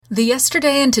The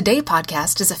Yesterday and Today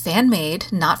podcast is a fan-made,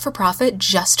 not-for-profit,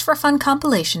 just-for-fun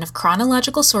compilation of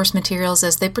chronological source materials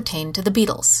as they pertain to the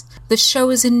Beatles. The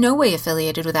show is in no way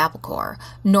affiliated with Apple Corps,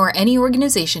 nor any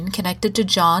organization connected to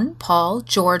John, Paul,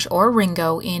 George, or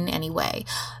Ringo in any way,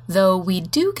 though we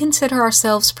do consider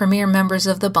ourselves premier members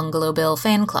of the Bungalow Bill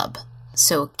fan club.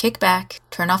 So kick back,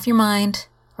 turn off your mind,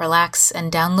 relax,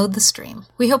 and download the stream.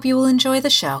 We hope you will enjoy the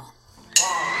show.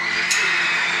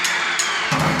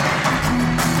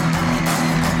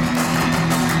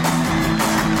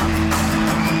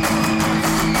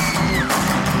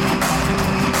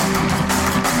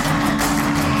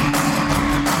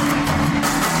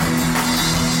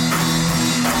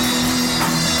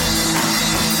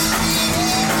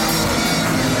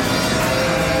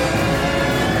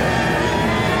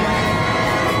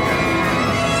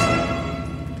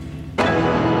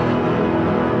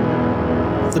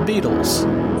 The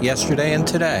Beatles, Yesterday and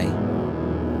Today.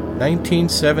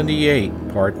 1978,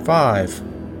 Part 5.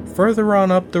 Further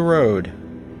on up the road.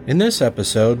 In this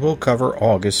episode, we'll cover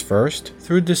August 1st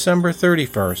through December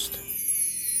 31st.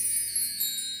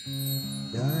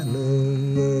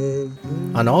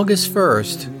 On August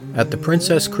 1st, at the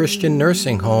Princess Christian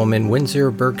Nursing Home in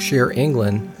Windsor, Berkshire,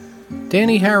 England,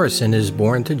 Danny Harrison is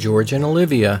born to George and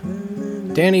Olivia.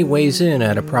 Danny weighs in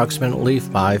at approximately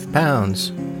 5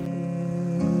 pounds.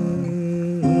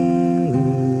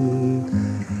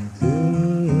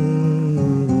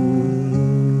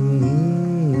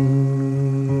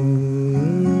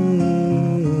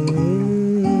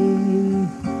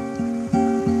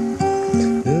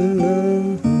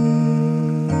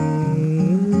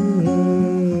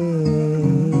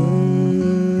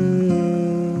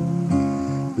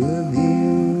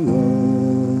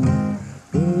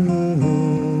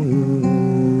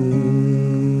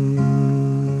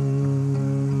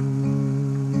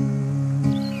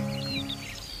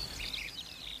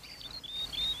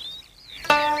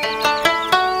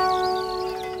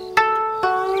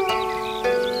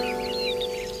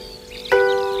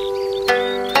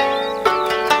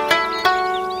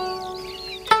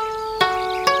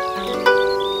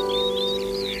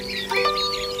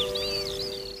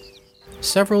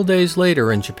 Several days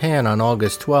later in Japan on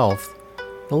August 12th,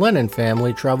 the Lennon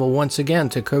family travel once again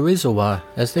to Karuizawa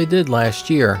as they did last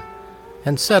year,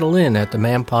 and settle in at the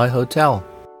Mampai Hotel.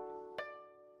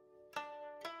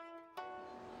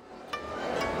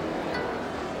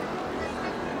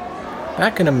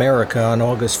 Back in America on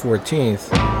August 14th,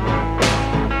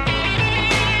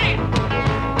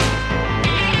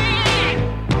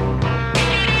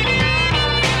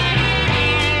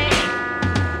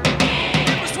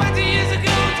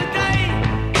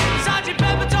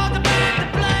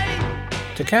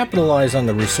 to capitalize on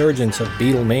the resurgence of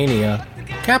Beatlemania,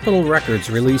 Capitol Records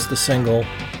released the single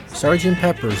Sgt.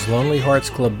 Pepper's Lonely Hearts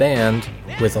Club Band,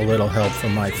 with a little help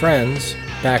from my friends,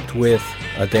 backed with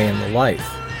A Day in the Life.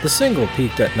 The single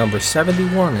peaked at number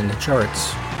 71 in the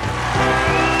charts.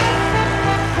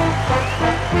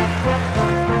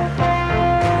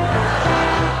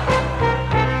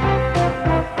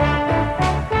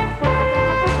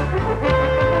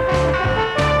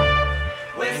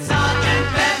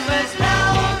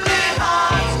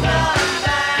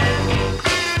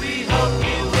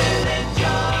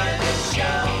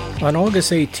 On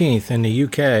August 18th in the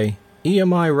UK,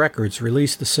 EMI Records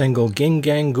released the single Ging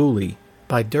Gang Gooly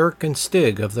by Dirk and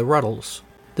Stig of the Ruddles.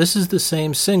 This is the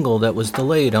same single that was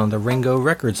delayed on the Ringo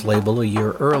Records label a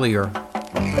year earlier.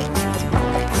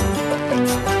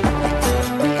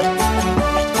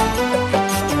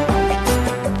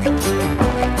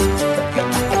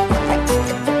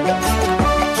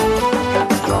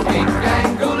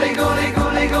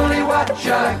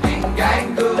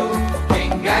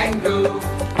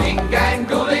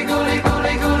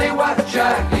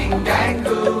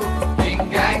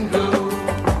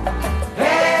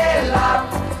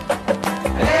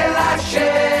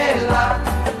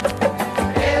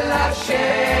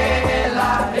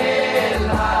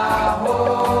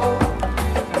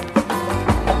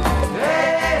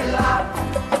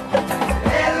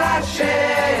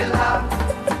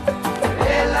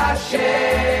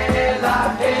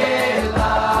 Sheila, Sheila.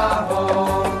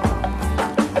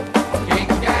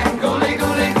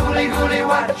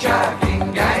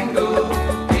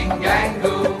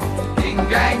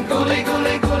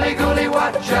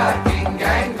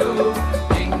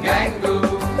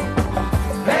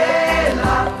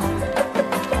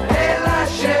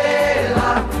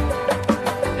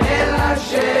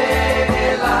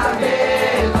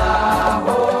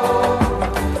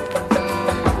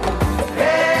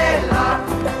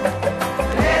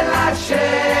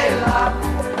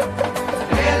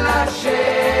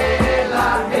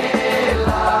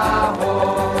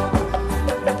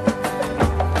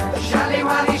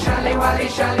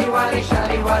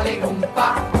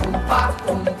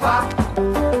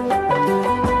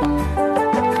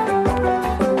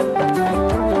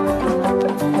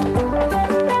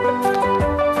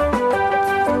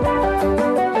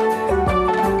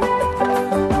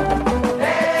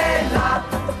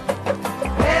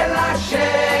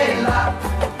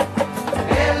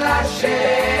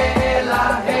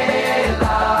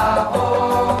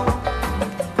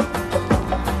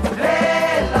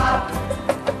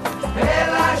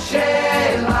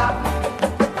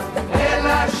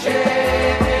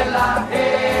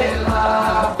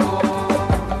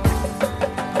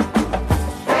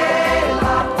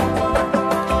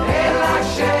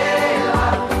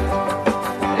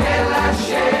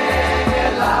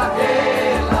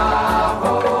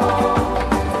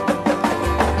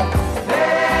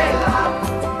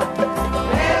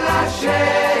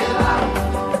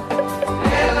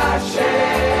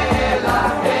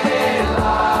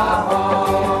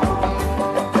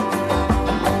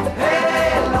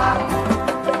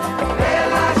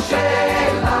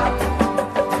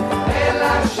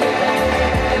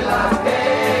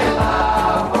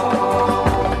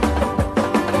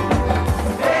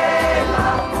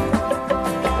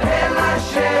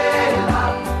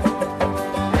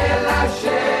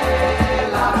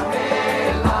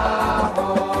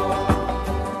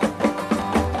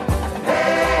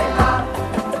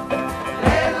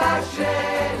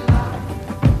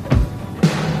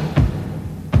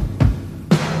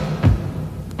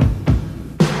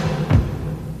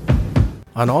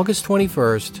 On August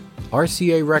 21st,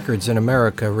 RCA Records in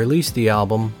America released the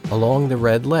album Along the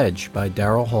Red Ledge by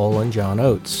Daryl Hall and John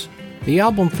Oates. The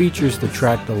album features the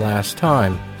track The Last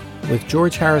Time, with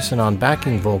George Harrison on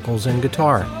backing vocals and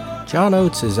guitar. John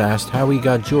Oates is asked how he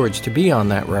got George to be on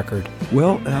that record.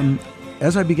 Well,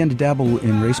 as I began to dabble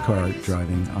in race car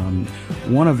driving,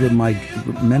 one of my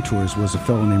mentors was a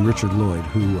fellow named Richard Lloyd,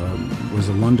 who was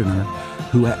a Londoner,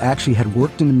 who actually had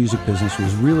worked in the music business,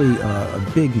 was really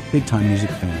a big-time music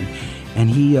fan. And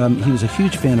he was a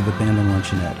huge fan of a band on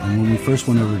Luncheonette. And when we first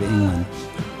went over to England,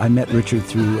 I met Richard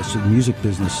through some music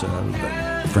business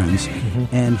friends,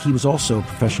 and he was also a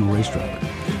professional race driver.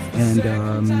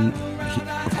 And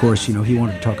of course, he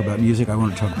wanted to talk about music, I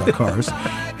wanted to talk about cars.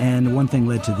 And one thing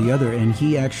led to the other, and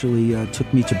he actually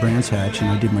took me to Brands Hatch, and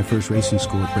I did my first racing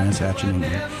school at Brands Hatch in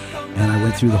England. And I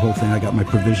went through the whole thing. I got my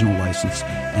provisional license,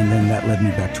 and then that led me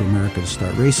back to America to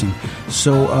start racing.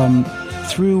 So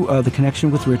through the connection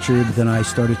with Richard, then I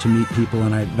started to meet people,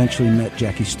 and I eventually met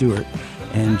Jackie Stewart.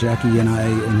 And Jackie and I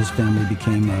and his family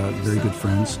became very good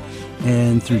friends.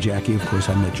 And through Jackie, of course,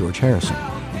 I met George Harrison.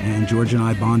 And George and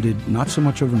I bonded not so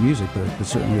much over music, but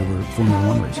certainly over Formula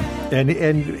One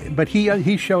racing. But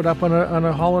he showed up on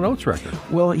a Hall & Oates record.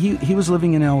 Well, he was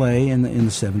living in L.A. in the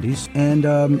 70s, and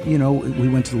we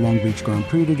went to the Long Beach Grand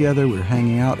Prix together. We were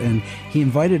hanging out, and he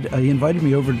invited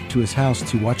me over to his house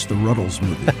to watch the Ruddles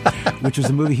movie, which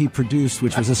was a movie he produced,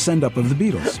 which was a send-up of the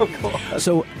Beatles. Oh,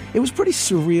 so it was pretty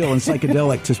surreal and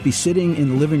psychedelic to be sitting in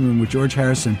the living room with George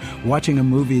Harrison watching a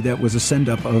movie that was a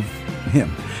send-up of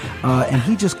him. And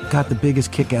he just got the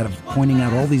biggest kick out of pointing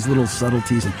out all these little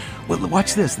subtleties and, well,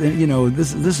 watch this,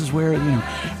 this is where,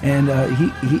 and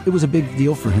it was a big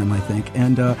deal for him, I think.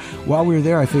 And while we were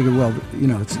there, I figured, well,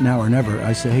 it's now or never.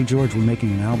 I said, hey, George, we're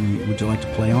making an album. Would you like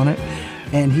to play on it?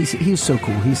 And he was so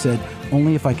cool. He said,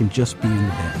 only if I can just be in the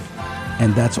band.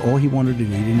 And that's all he wanted to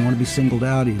do. He didn't want to be singled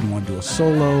out. He didn't want to do a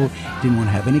solo. Didn't want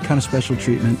to have any kind of special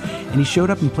treatment. And he showed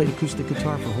up and played acoustic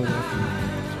guitar for a whole afternoon.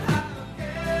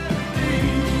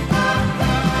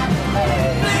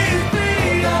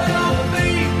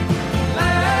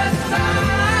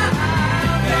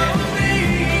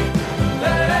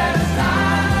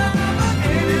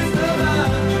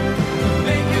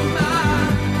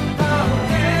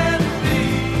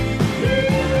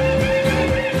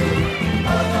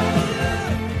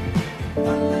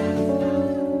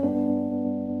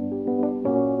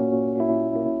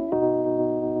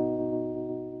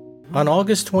 On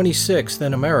August 26th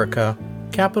in America,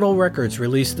 Capitol Records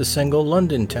released the single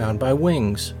London Town by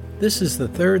Wings. This is the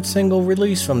third single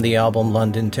release from the album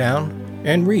London Town,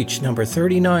 and reached number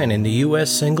 39 in the U.S.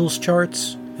 singles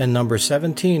charts and number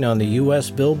 17 on the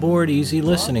U.S. Billboard Easy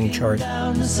Listening chart.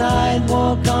 Down the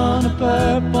sidewalk on a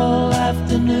purple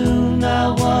afternoon,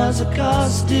 I was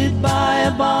accosted by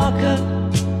a barker,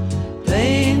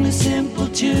 playing a simple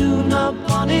tune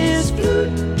upon his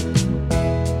flute.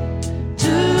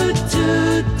 Toot,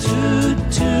 toot, toot,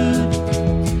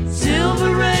 toot.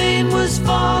 Silver rain was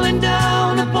falling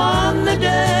down upon the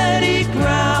dirty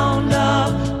ground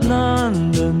of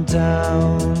London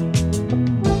town.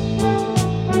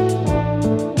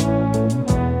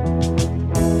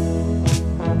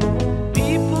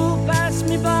 People pass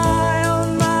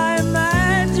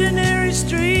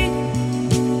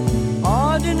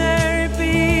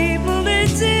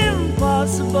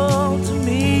impossible to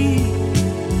me.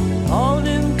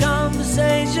 Holding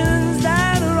conversations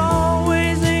that are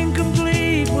always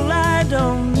incomplete. Well, I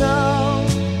don't know.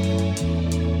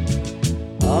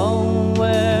 Oh,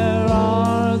 where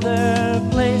are there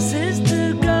places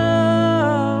to go?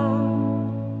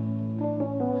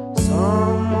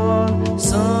 Someone,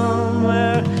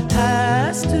 somewhere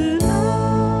has to know.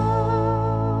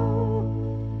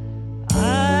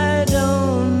 I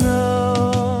don't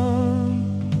know.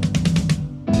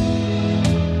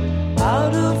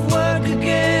 Out of work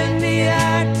again, the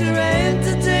actor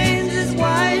entertains his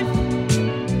wife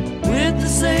with the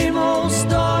same old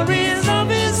stories of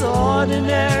his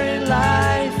ordinary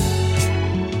life.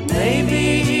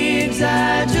 Maybe he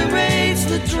exaggerates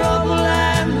the trouble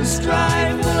and the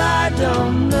strife. Well, I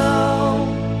don't know.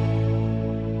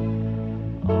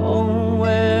 Oh,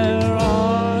 where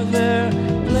are there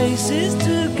places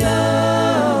to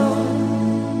go?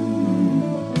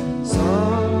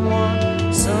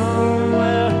 Someone,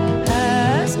 somewhere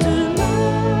has to know.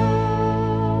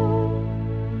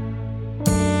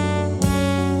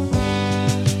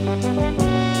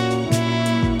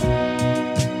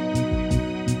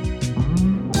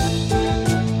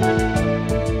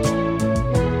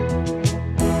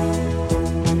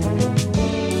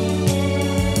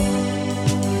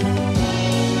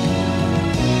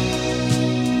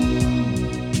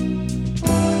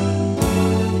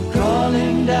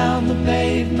 Crawling down the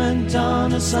pavement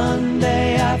on a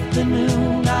Sunday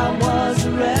afternoon, I was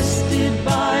arrested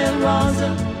by a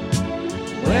Rosa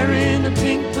wearing a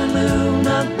pink balloon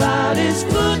about his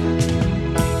foot.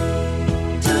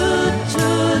 Toot,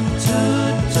 toot,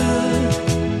 toot,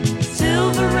 toot.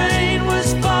 Silver rain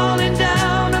was falling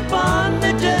down upon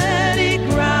the dirty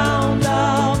ground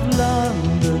of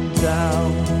London town.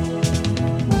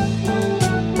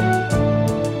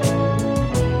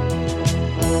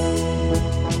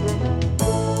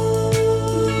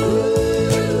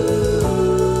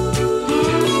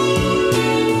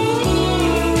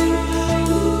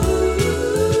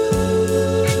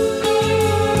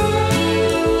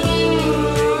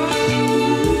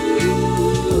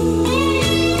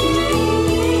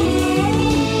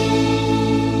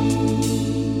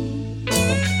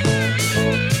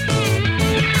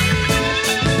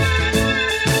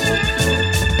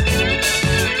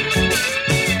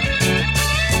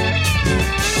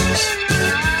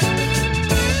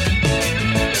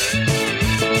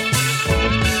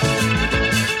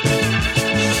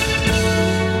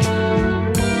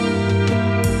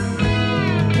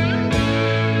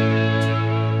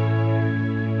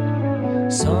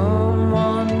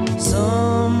 Someone,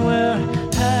 somewhere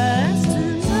has to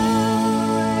know.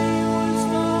 Rain was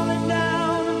falling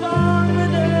down upon the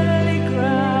dirty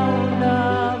ground of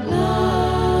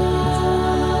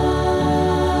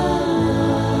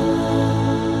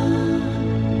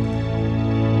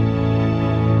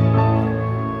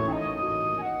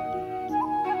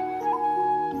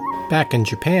Back in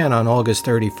Japan on August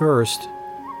 31st,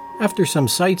 after some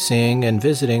sightseeing and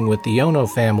visiting with the Ono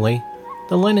family,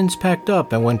 the Lennons packed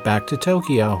up and went back to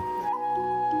Tokyo.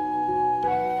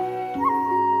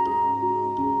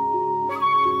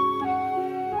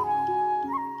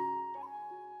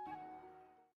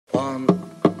 One,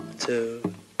 two,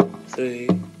 three,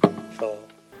 four.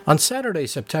 On Saturday,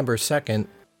 September 2nd,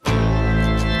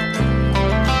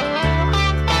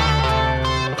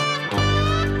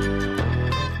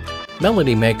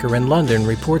 Melody Maker in London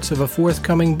reports of a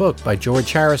forthcoming book by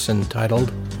George Harrison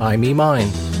titled I Me Mine.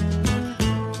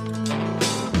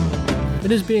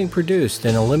 It is being produced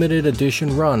in a limited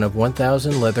edition run of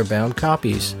 1,000 leather-bound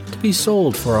copies to be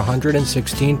sold for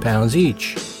 £116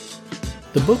 each.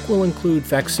 The book will include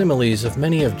facsimiles of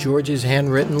many of George's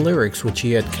handwritten lyrics which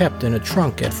he had kept in a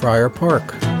trunk at Friar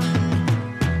Park.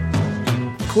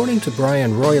 According to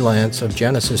Brian Roylance of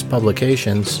Genesis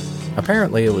Publications,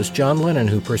 apparently it was John Lennon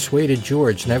who persuaded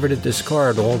George never to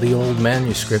discard all the old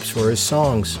manuscripts for his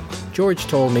songs. George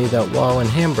told me that while in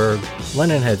Hamburg,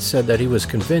 Lennon had said that he was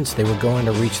convinced they were going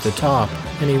to reach the top,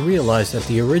 and he realized that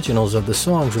the originals of the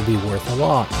songs would be worth a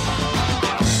lot.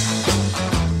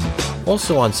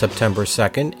 Also on September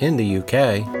 2nd, in the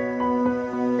UK,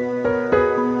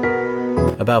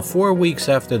 about 4 weeks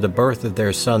after the birth of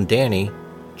their son Danny,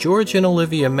 George and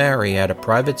Olivia marry at a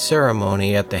private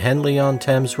ceremony at the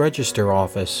Henley-on-Thames Register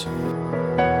Office.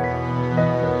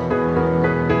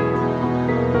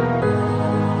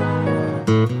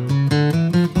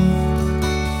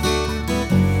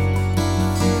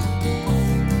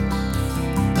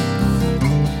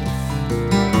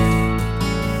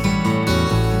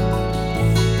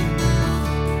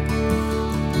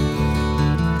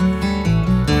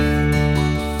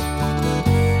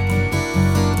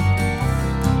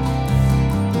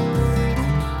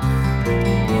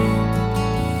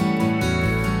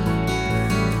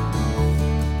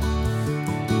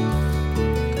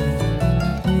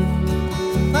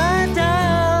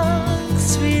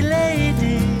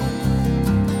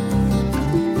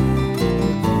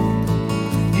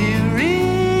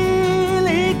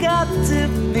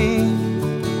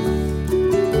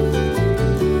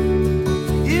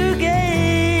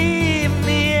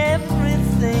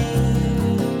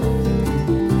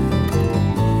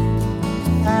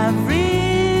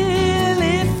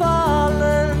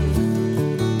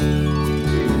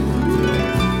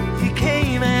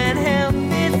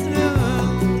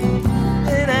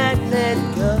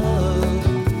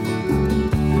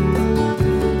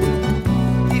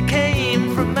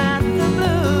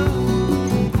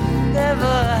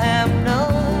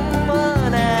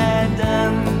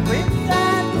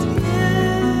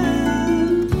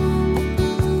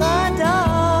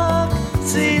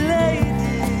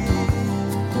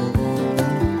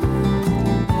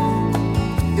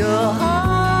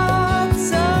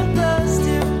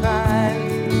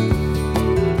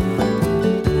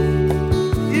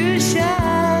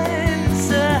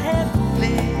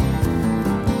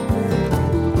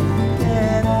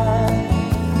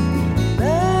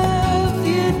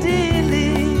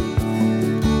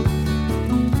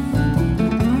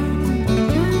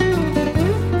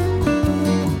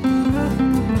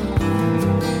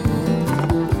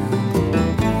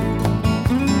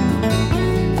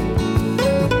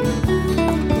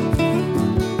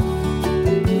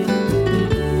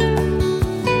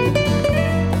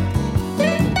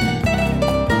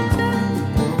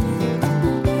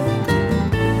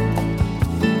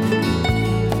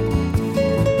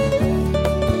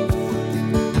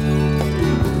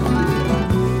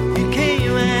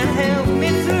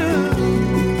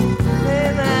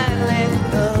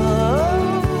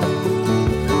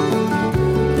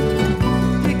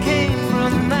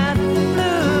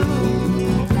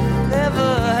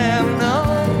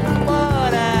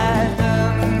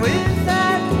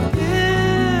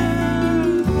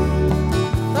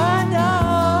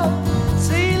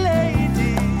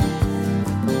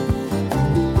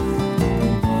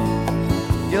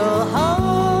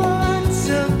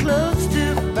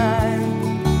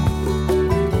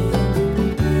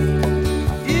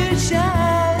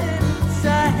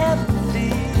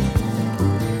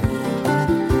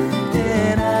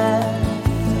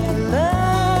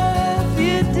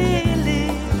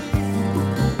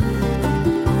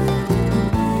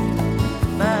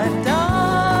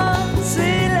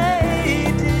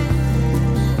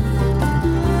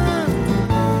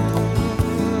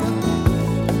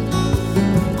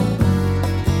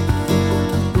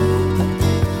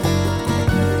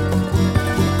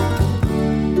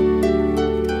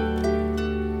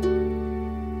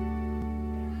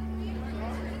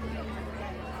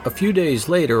 A few days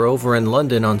later, over in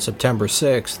London on September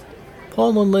 6th,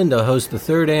 Paul and Linda host the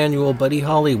third annual Buddy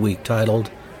Holly Week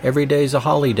titled Every Day's a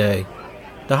Holiday.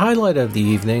 The highlight of the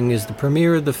evening is the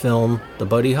premiere of the film The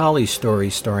Buddy Holly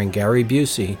Story, starring Gary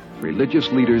Busey.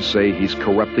 Religious leaders say he's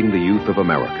corrupting the youth of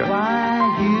America.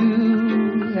 Why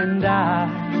you and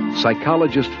I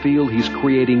Psychologists feel he's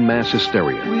creating mass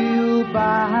hysteria. will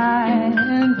by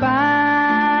and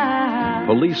by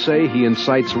Police say he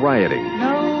incites rioting.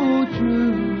 no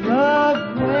true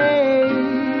love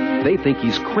way. They think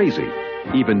he's crazy,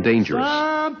 even dangerous.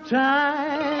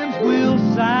 Sometimes we'll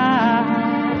sigh,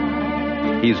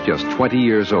 He's just 20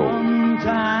 years old,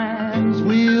 sometimes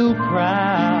we'll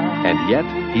cry, and yet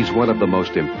he's one of the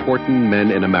most important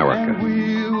men in America. and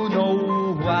we'll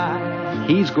know why.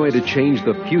 He's going to change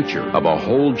the future of a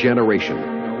whole generation.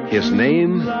 His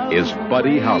name is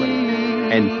Buddy Holly,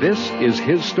 and this is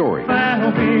his story.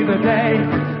 That'll be the day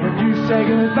when you say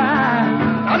goodbye.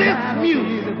 Now this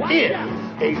music is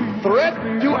a threat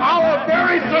to our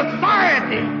very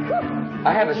society.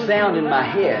 I have a sound in my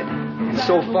head, and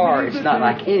so far it's not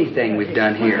like anything we've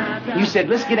done here. You said,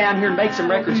 let's get down here and make some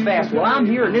records fast. Well, I'm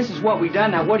here, and this is what we've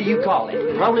done. Now, what do you call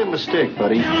it? Probably a mistake,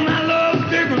 buddy. My love's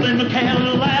bigger than the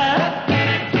Cadillac.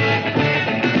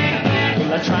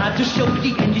 Well, I tried to show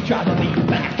you, and you tried to be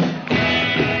back.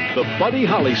 The Buddy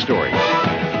Holly Story.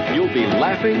 You'll be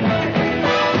laughing,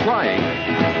 crying,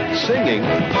 singing,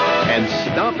 and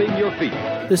stomping your feet.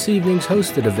 This evening's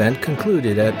hosted event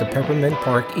concluded at the Peppermint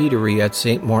Park Eatery at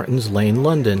St. Martin's Lane,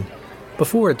 London,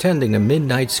 before attending a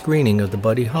midnight screening of the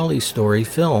Buddy Holly Story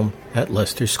film at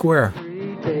Leicester Square.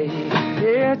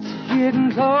 It's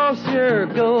getting closer,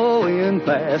 going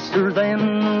faster than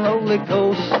a roller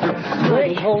coaster.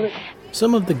 Hold it.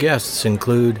 Some of the guests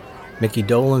include Mickey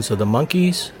Dolenz of the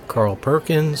Monkees, Carl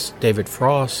Perkins, David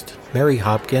Frost, Mary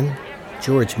Hopkin,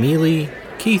 George Mealy,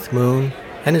 Keith Moon,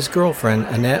 and his girlfriend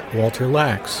Annette Walter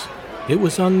Lax. It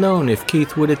was unknown if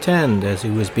Keith would attend, as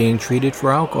he was being treated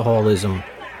for alcoholism,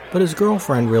 but his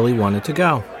girlfriend really wanted to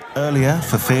go. Earlier,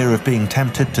 for fear of being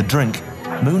tempted to drink,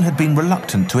 Moon had been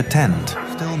reluctant to attend.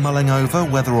 Still mulling over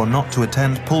whether or not to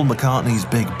attend Paul McCartney's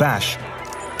Big Bash,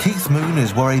 Keith Moon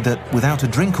is worried that without a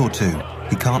drink or two,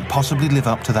 he can't possibly live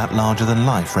up to that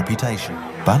larger-than-life reputation.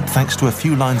 But thanks to a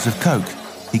few lines of coke,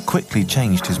 he quickly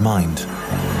changed his mind.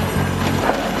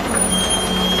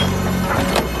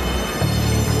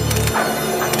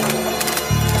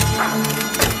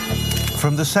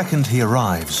 From the second he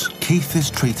arrives, Keith is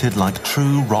treated like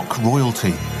true rock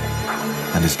royalty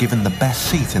and is given the best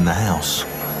seat in the house.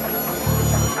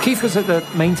 Keith was at the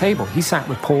main table. He sat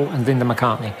with Paul and Linda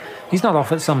McCartney. He's not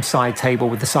off at some side table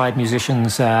with the side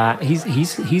musicians.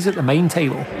 He's at the main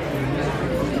table.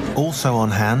 Also on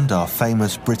hand are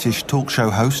famous British talk show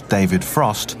host David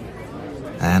Frost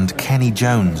and Kenny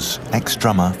Jones,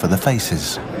 ex-drummer for The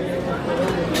Faces.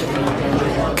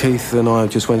 Keith and I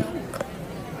just went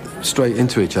straight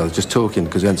into each other, just talking,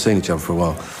 because we hadn't seen each other for a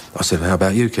while. I said, "How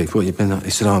about you, Keith? What have you been like?" He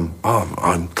said, I'm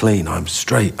clean, I'm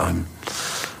straight, And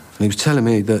he was telling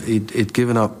me that he'd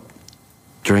given up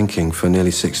drinking for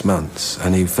nearly 6 months,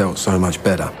 and he felt so much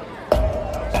better.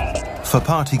 For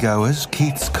partygoers,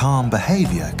 Keith's calm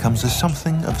behaviour comes as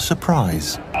something of a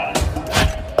surprise.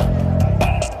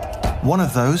 One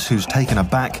of those who's taken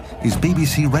aback is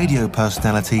BBC radio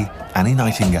personality Annie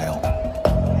Nightingale.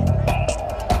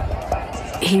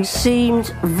 He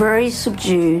seemed very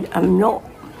subdued and not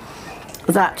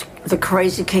that the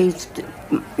crazy Keith,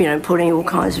 putting all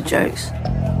kinds of jokes.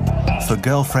 For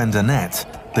girlfriend Annette,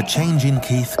 the change in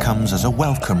Keith comes as a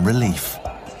welcome relief.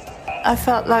 I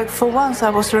felt like for once I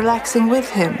was relaxing with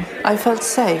him. I felt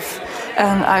safe,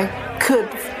 and I could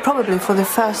probably for the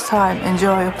first time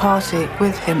enjoy a party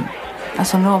with him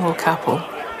as a normal couple.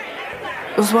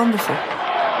 It was wonderful.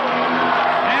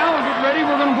 Now, get ready,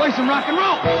 we're going to play some rock and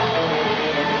roll.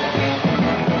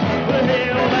 Well,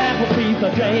 that will be the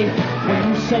day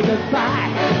when you say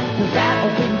goodbye. That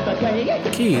will be the day.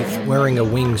 Keith, wearing a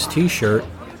Wings t-shirt,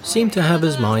 seemed to have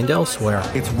his mind elsewhere.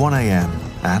 It's 1 a.m,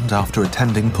 and after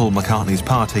attending Paul McCartney's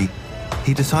party,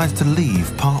 he decides to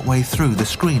leave partway through the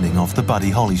screening of the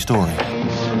Buddy Holly Story.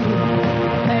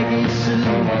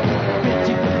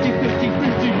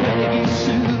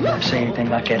 Never say anything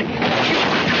like that again.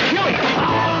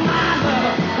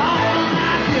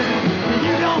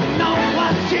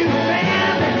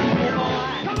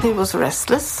 He was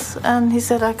restless, and he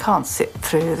said, "I can't sit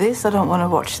through this. I don't want to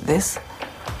watch this.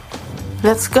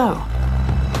 Let's go."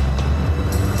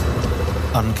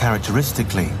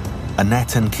 Uncharacteristically,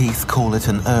 Annette and Keith call it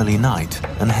an early night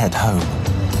and head home.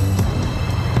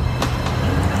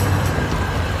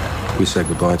 We said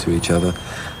goodbye to each other,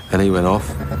 and he went off.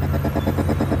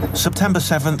 September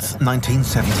 7th,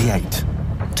 1978,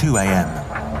 2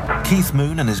 a.m. Keith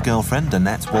Moon and his girlfriend,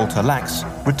 Annette Walter Lax,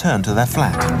 return to their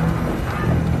flat.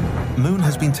 Moon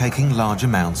has been taking large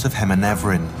amounts of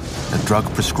Heminevrin, a drug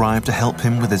prescribed to help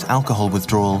him with his alcohol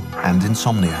withdrawal and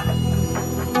insomnia.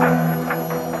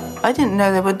 I didn't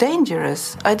know they were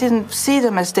dangerous. I didn't see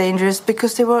them as dangerous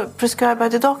because they were prescribed by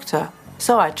the doctor.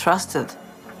 So I trusted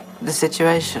the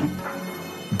situation.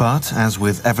 But, as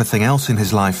with everything else in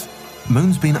his life,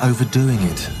 Moon's been overdoing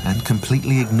it and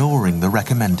completely ignoring the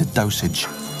recommended dosage.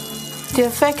 The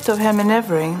effect of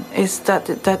Heminevrin is that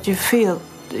you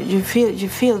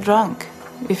feel drunk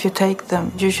if you take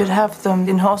them. You should have them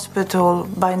in hospital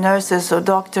by nurses or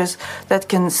doctors that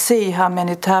can see how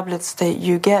many tablets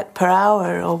you get per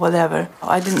hour or whatever.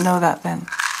 I didn't know that then.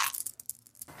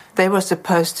 They were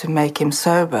supposed to make him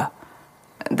sober.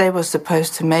 They were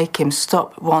supposed to make him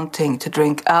stop wanting to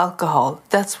drink alcohol.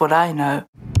 That's what I know.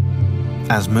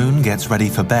 As Moon gets ready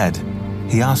for bed,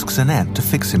 he asks Annette to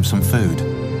fix him some food.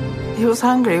 He was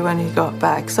hungry when he got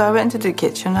back, so I went to the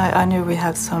kitchen. I knew we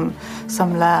had some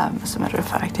lamb, as a matter of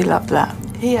fact. He loved lamb.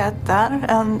 He ate that,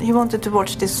 and he wanted to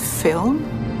watch this film.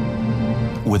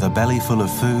 With a belly full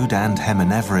of food and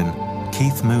Heminevrin,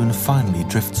 Keith Moon finally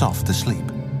drifts off to sleep.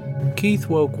 Keith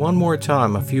woke one more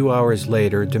time a few hours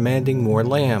later, demanding more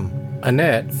lamb.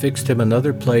 Annette fixed him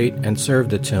another plate and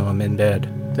served it to him in bed.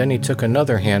 Then he took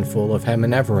another handful of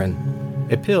Heminevrin,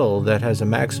 a pill that has a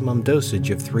maximum dosage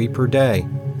of 3 per day.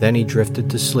 Then he drifted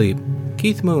to sleep.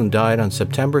 Keith Moon died on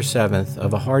September 7th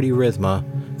of a heart arrhythmia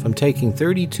from taking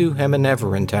 32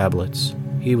 Heminevrin tablets.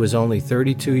 He was only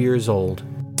 32 years old.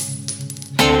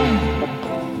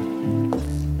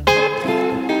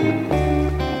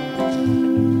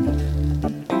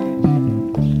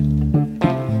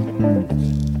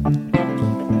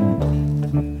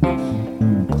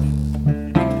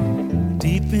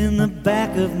 Deep in the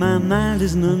back of my mind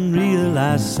is an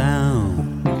unrealized sound.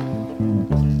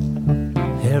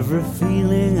 Every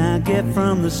feeling I get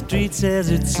from the street says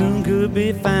it soon could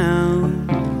be found.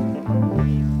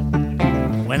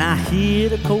 When I hear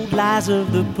the cold lies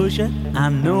of the pusher, I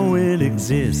know it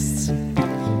exists.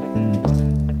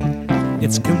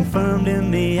 It's confirmed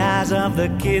in the eyes of the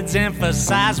kids,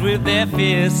 emphasized with their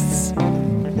fists.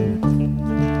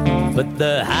 But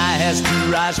the high has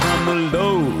to rise from the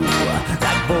low,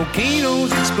 like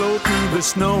volcanoes explode through the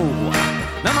snow.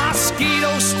 The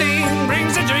mosquito sting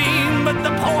brings a dream, but the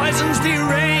poisons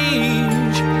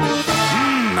derange.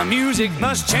 The music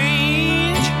must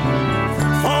change,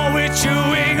 for we're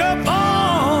chewing a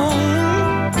bone.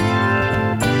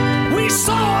 We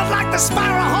soared like the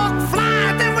sparrowhawk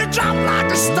fly, then we dropped like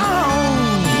a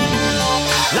stone.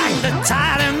 Like the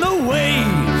tide and the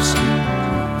waves,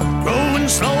 growing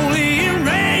slowly in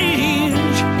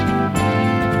range,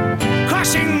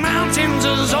 crushing mountains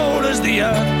as old as the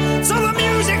earth. So the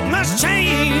music must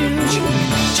change,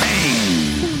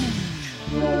 change.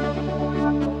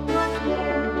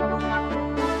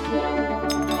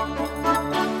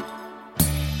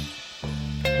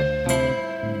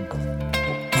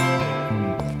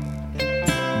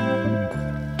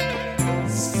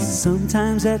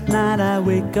 Sometimes at night I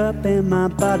wake up and my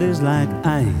body's like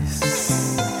ice.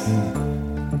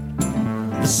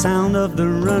 The sound of the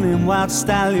running wild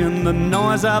stallion, the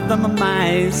noise of the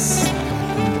mice.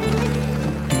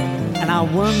 And I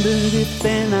wondered if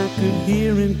then I could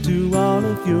hear into all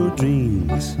of your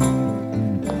dreams.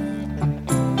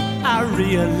 I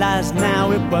realize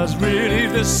now it was really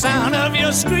the sound of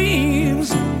your screams.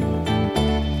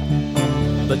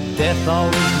 But death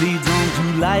always leads on to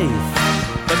life,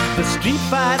 but the street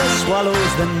fighter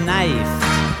swallows the knife.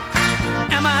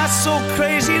 Am I so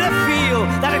crazy to feel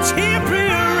that it's here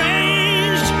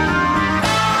prearranged?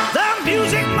 The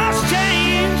music must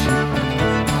change.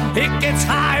 It gets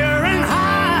higher and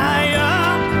higher,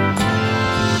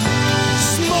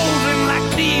 smoldering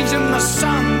like leaves in the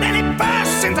sun, then it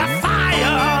bursts into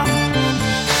fire.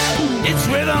 Its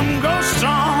rhythm grows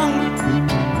strong,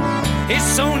 it's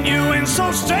so new and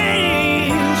so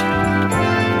strange.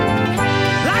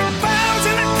 Like bells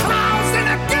in the clouds, then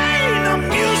again the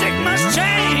music must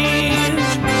change,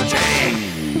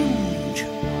 change.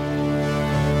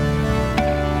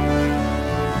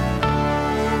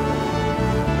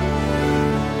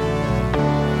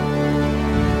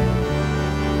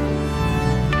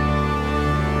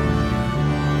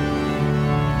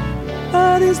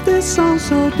 But is this song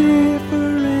so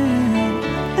different?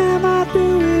 Am I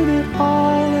doing it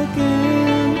all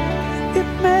again? It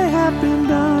may have been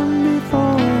done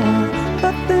before,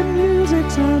 but the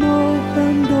music's an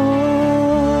open door.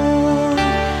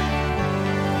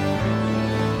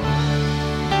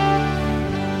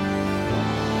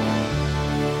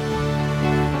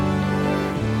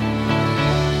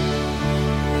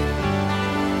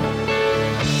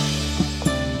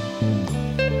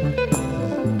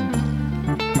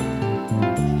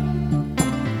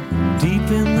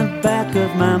 back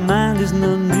of my mind is an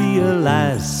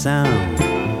unrealized sound.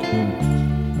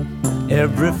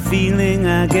 Every feeling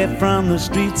I get from the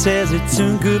street says it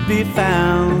soon could be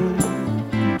found.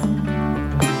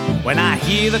 When I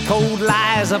hear the cold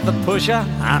lies of the pusher,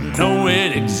 I know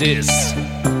it exists.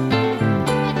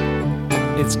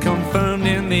 It's confirmed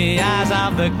in the eyes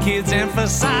of the kids,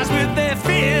 emphasized with their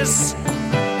fists.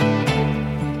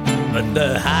 But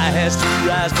the high has to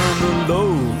rise from the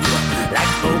low, like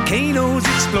volcanoes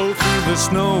explode through the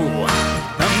snow.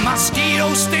 The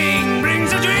mosquito sting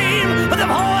brings a dream, but the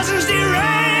poison's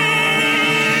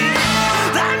deranged.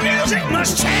 The music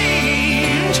must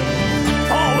change,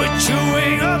 or we're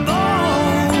chewing a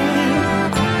bone.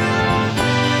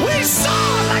 We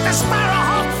soar like a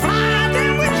sparrowhawk fly,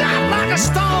 then we drop like a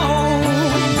stone.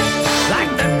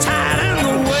 Like the tide and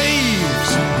the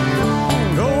waves,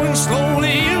 going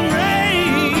slowly in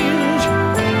range.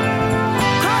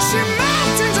 Crushing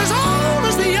mountains as old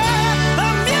as the earth, the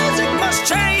music must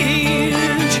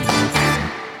change.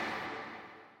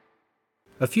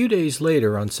 A few days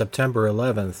later, on September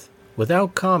 11th,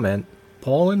 without comment,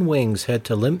 Paul and Wings head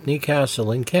to Lympne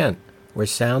Castle in Kent, where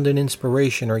sound and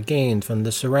inspiration are gained from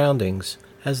the surroundings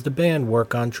as the band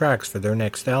work on tracks for their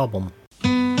next album.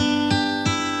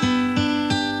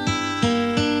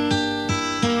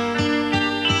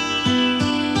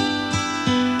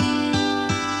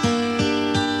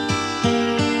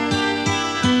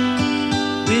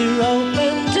 We're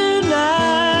open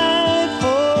tonight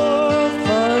for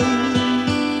fun,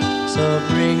 so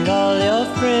bring all your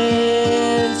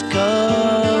friends,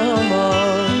 come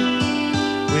on.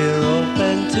 We're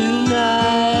open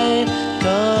tonight,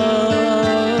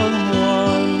 come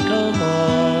on, come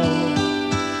on.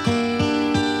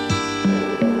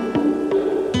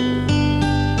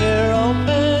 We're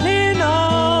opening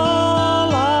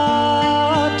all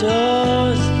our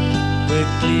doors, we're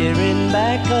clearing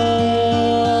back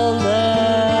all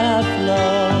the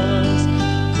floors.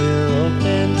 We're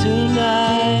open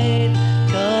tonight,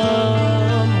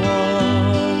 come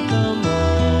on, come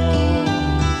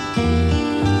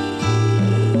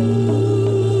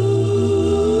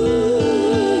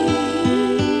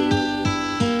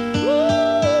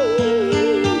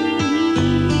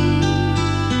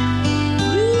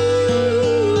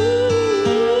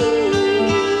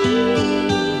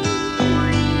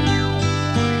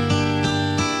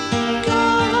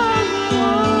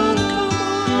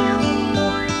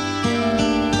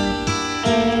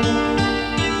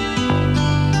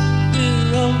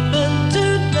We're open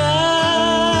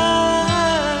tonight,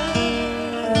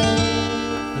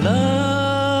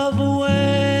 love away.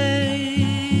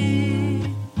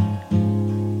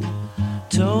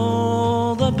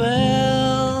 Toll the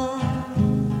bell,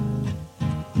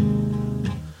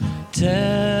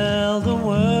 tell the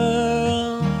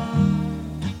world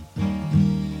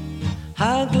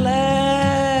how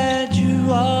glad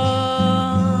you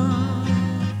are.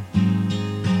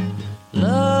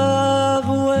 Love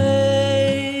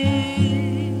awake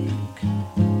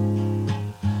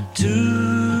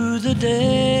to the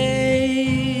day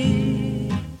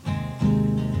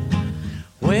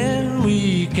when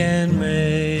we can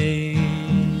make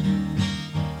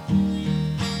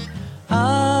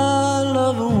our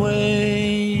love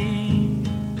awake.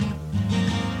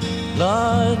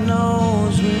 Lord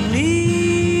knows we need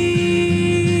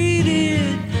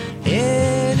it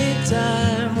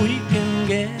anytime we can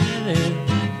get it,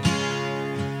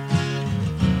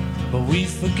 but we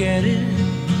forget it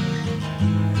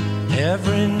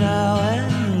every now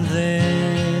and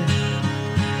then.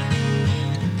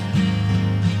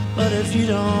 But if you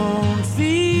don't feel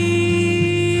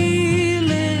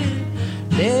it,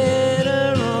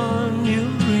 later on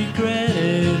you'll regret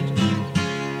it.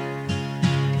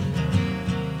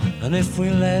 And if we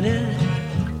let it,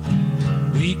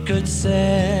 we could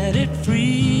set it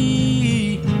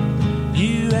free,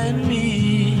 you and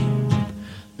me.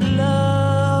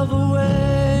 Love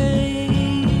away,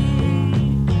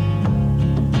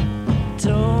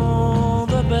 toll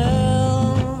the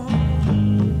bell,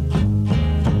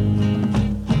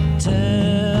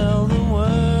 tell the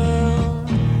world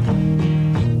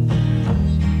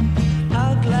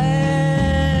how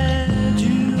glad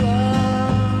you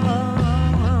are.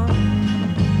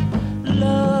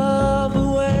 Love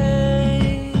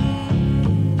away,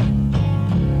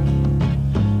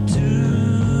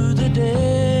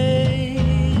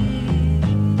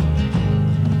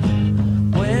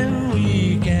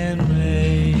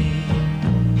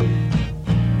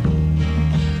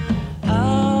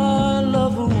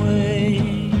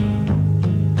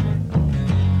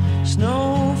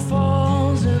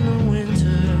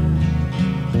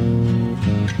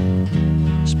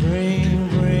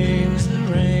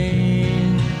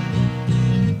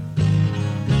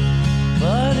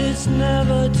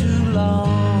 never too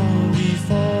long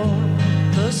before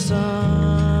the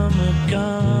summer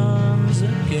comes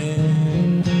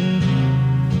again.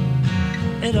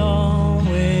 It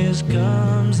always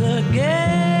comes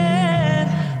again.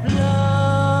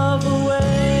 Love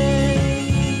away.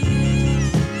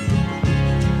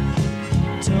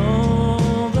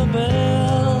 Toll the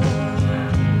bell.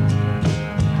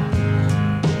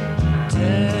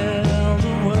 Tell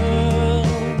the world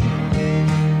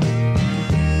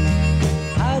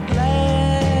how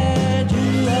glad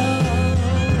you are.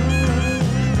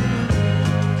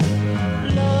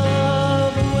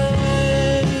 Love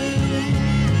away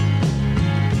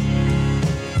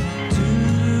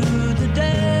to the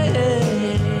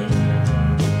day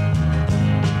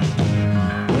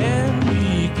when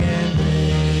we can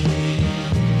make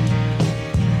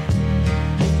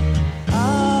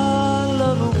our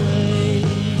love away.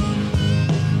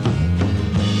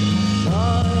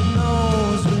 God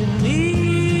knows we need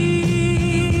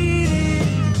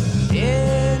it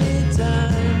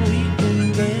anytime we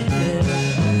can get it,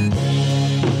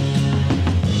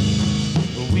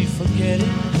 but we forget it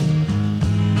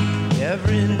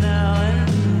every now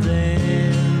and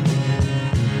then.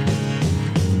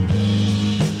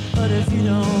 But if you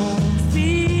don't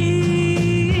feel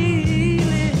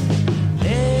it,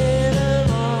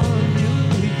 later on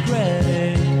you'll regret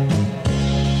it.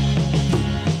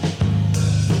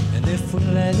 And if we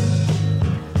let it,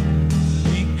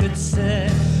 we could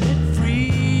set it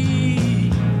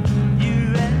free,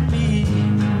 you and me.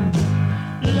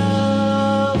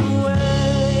 Love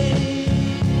away.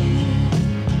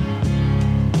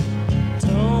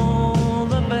 Toll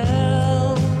the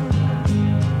bell.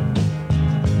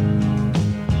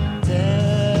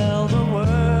 Tell the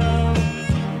world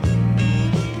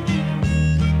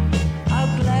how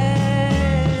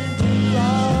glad you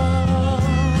are.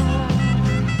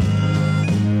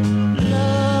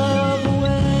 Love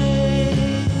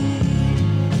away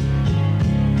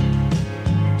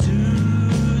to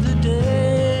the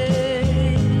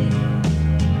day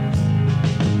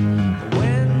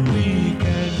when we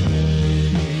can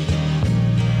make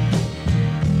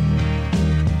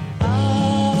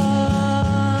our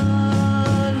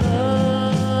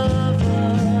love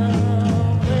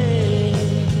away.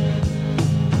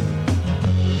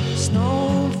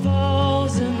 Snow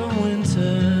falls in the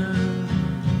winter.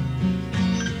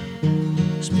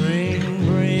 Spring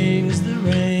brings the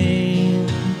rain,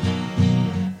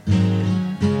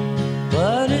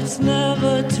 but it's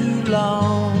never too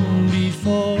long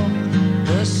before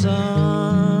the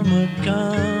summer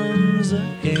comes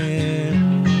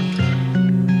again.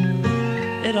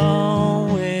 It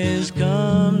always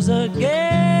comes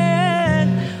again.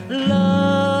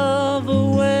 Love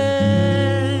away.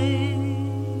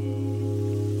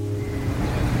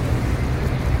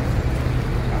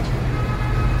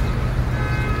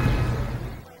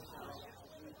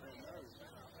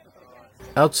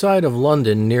 Outside of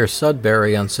London, near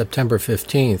Sudbury, on September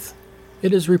 15th,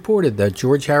 it is reported that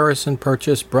George Harrison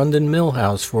purchased Brundon Mill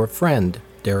House for a friend,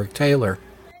 Derek Taylor.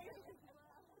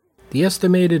 The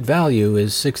estimated value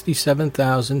is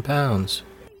 £67,000.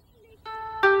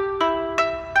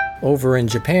 Over in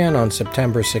Japan on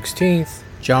September 16th,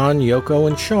 John, Yoko,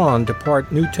 and Sean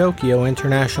depart New Tokyo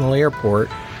International Airport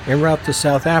en route to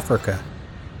South Africa.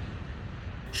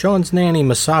 Sean's nanny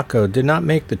Masako did not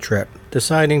make the trip,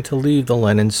 deciding to leave the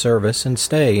Lennon service and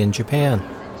stay in Japan.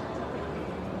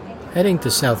 Heading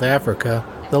to South Africa,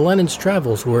 the Lennons'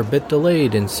 travels were a bit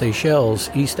delayed in Seychelles,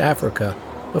 East Africa,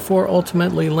 before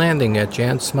ultimately landing at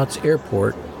Jan Smuts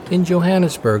Airport in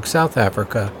Johannesburg, South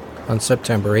Africa, on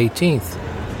September 18th.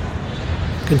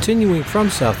 Continuing from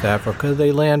South Africa,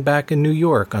 they land back in New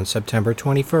York on September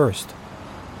 21st.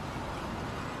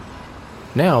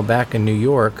 Now back in New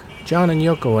York, John and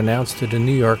Yoko announced to the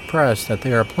New York press that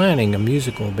they are planning a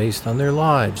musical based on their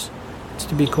lives. It's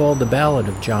to be called The Ballad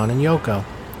of John and Yoko.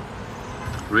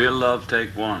 Real Love,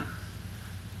 Take One.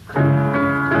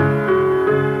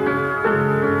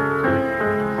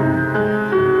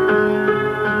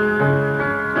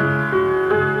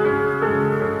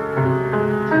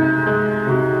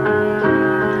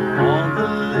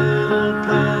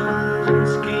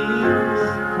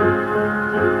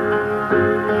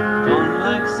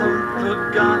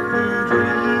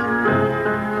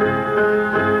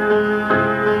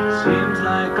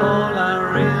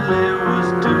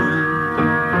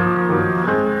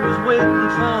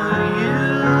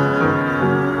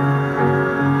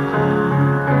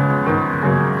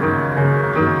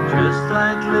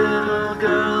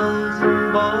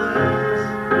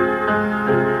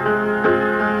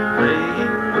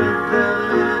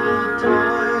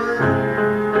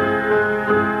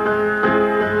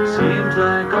 Seems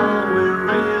like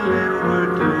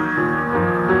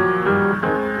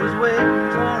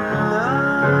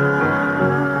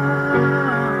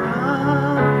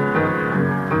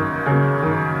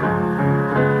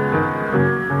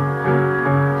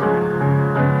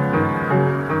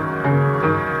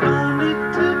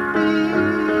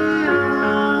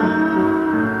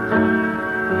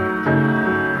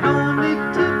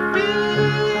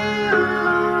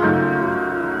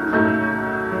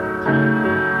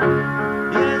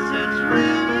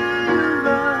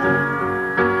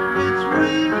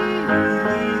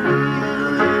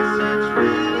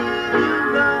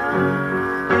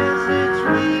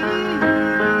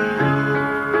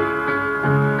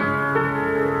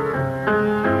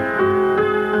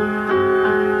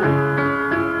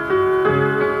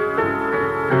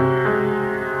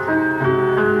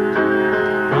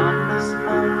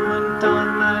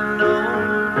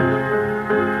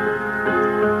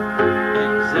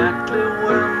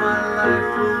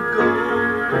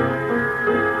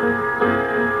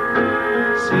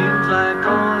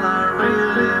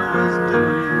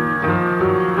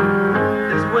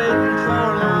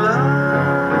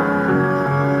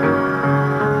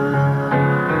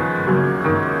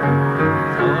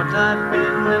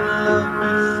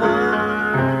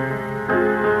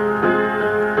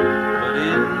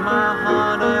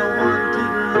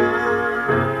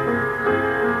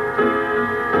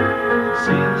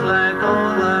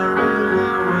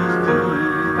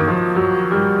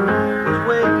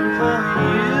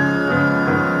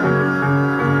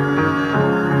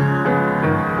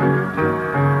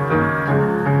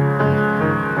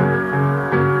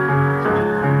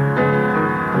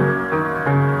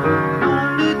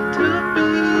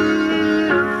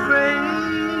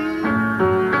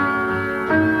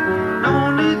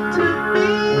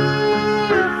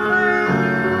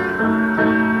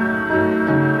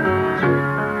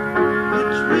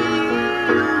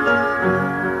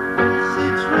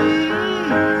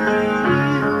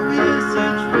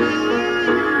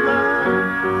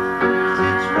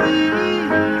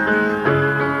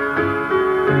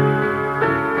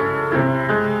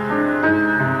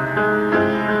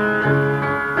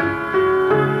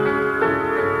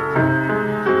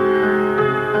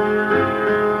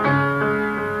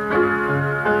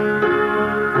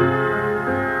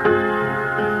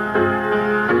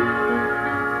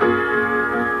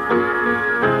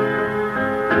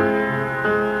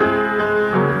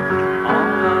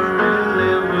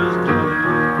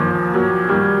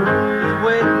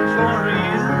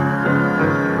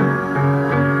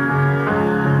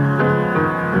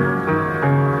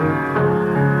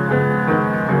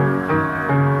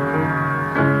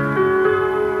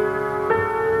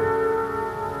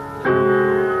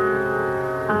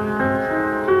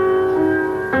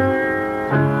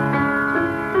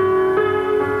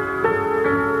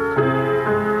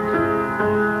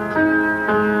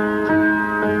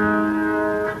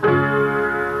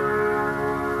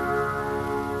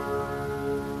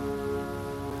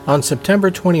On September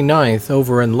 29th,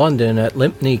 over in London at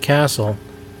Lympne Castle,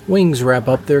 Wings wrap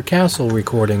up their Castle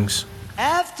recordings.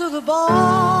 After the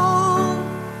ball,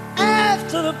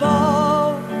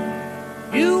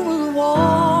 you were the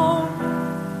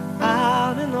one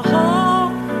out in the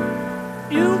hall.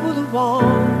 You were the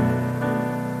one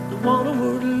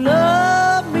who would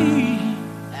love me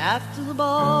after the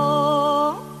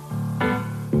ball.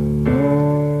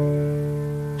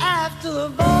 After the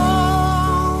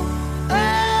ball,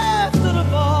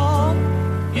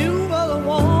 you were the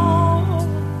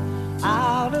one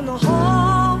out in the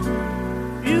hall.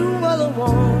 You were the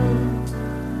one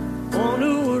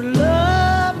who would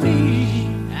love me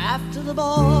after the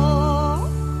ball.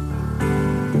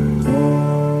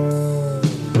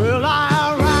 Well,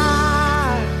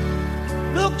 I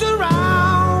looked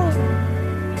around,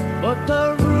 but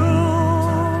the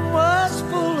room was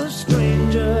full of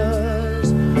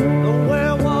strangers.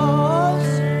 Nowhere was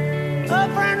a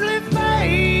friendly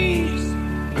face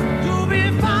to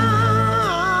be found.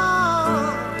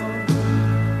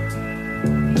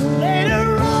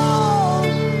 Later on,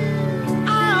 I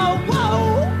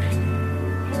awoke,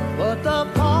 but the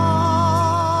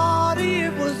party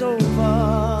was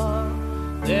over.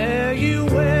 There you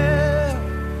were,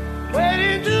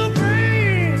 waiting to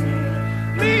bring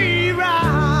me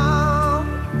round.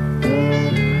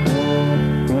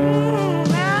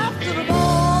 After the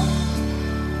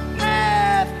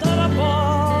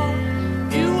ball,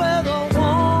 you were the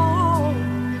one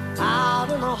out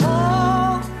in the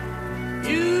hall.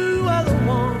 You were the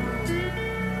one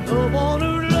who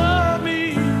loved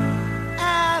me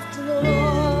after the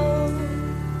ball.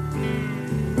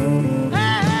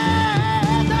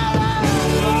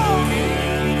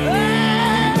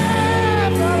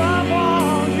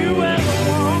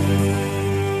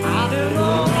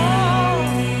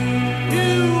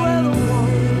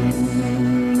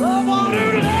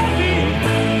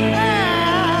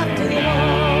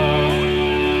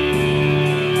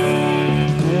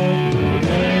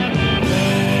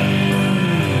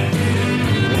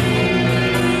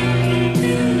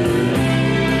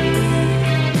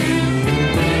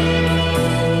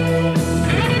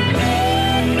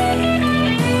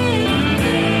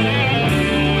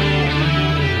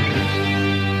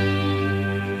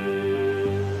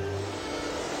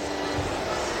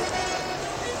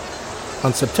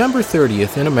 On September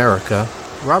 30th in America,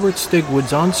 Robert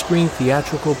Stigwood's on-screen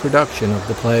theatrical production of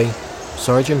the play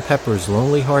Sgt. Pepper's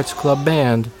Lonely Hearts Club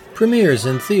Band premieres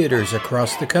in theaters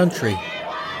across the country. It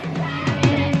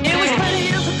was 20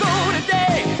 years ago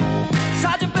today.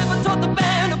 Sgt. Pepper taught the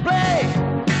band to play.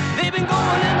 They've been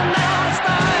going in and out of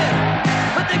style,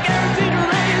 but they're guaranteed to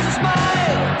raise a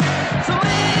smile. So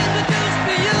I introduce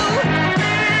to you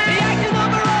the acting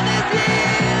number of this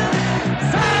year,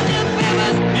 Sgt.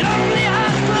 Pepper's Lonely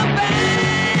Hearts Club Band.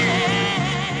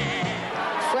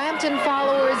 Frampton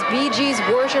followers, Bee Gees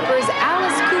worshippers,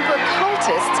 Alice Cooper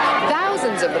cultists,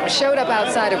 thousands of them showed up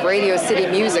outside of Radio City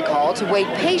Music Hall to wait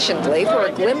patiently for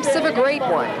a glimpse of a great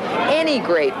one, any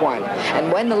great one.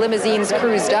 And when the limousines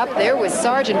cruised up, there was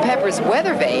Sgt. Pepper's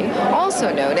Weather Vane,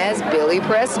 also known as Billy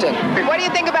Preston. What do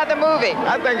you think about the movie?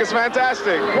 I think it's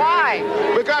fantastic. Why?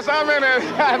 Because I'm in it.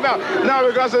 No,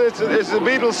 because it's the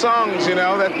Beatles songs, you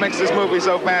know, that makes this movie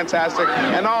so fantastic,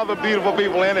 and all the beautiful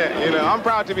people in it. You know, I'm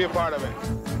proud to be a part of it.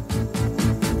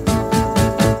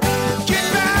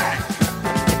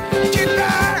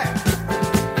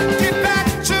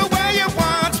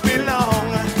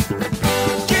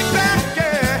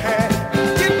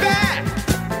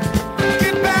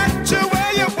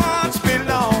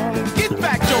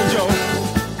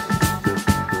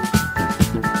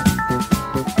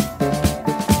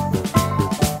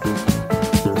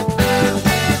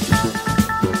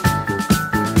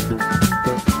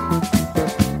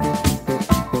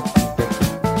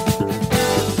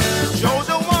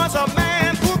 Jojo was a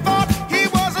man who thought he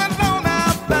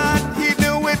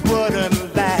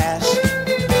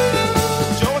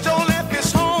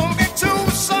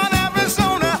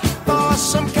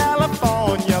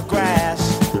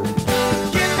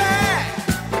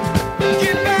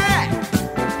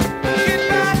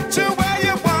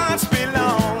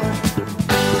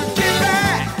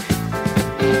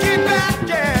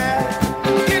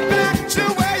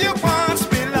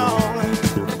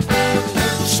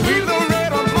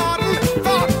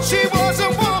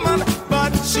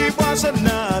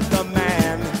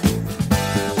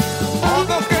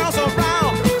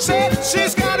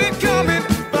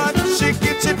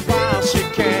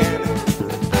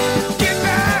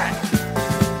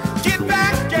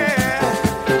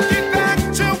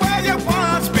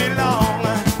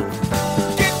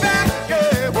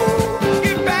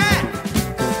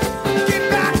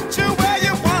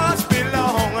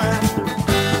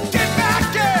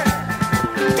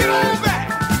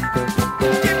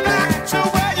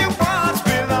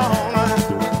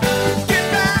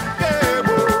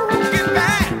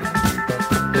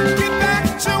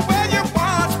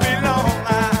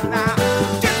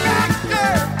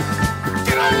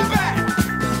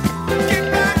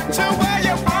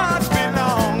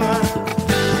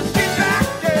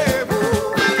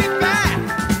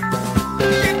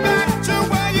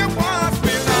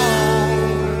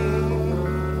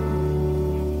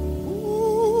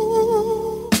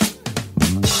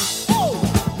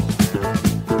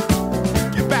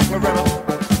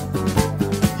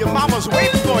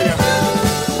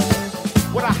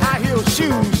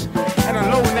shoes and a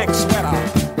low neck sweater.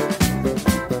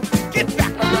 Get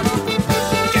back, brother.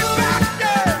 Get back,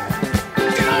 yeah.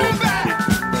 Get on back.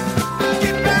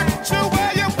 Get back to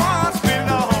where you once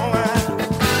belong.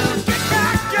 Get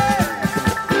back, yeah.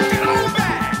 Get on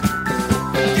back.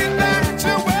 Get back to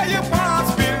where you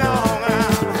once belong.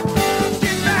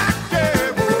 Get back,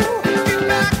 yeah. Get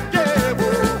back, yeah.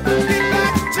 Get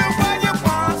back to where you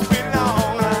once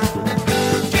belong.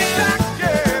 Get back,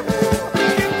 yeah.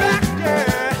 Get back, yeah.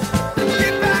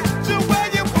 Get back to where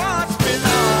you once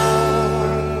belong.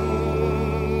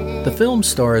 The film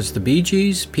stars the Bee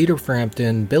Gees, Peter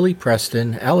Frampton, Billy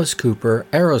Preston, Alice Cooper,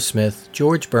 Aerosmith,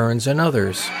 George Burns, and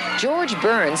others. George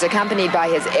Burns, accompanied by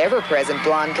his ever-present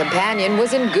blonde companion,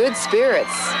 was in good spirits.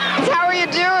 How are you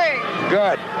doing?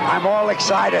 Good. I'm all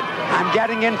excited. I'm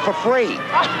getting in for free.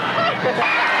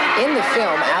 In the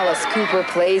film, Alice Cooper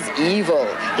plays evil.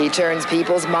 He turns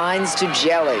people's minds to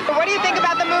jelly. What do you think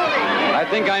about the movie? I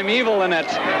think I'm evil in it.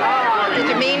 Did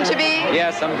you mean to be?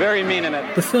 Yes, I'm very mean in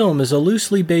it. The film is a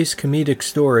loosely based comedic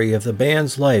story of the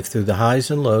band's life through the highs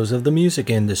and lows of the music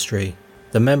industry.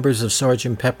 The members of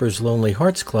Sgt. Pepper's Lonely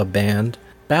Hearts Club Band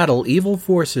battle evil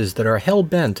forces that are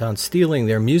hell-bent on stealing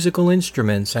their musical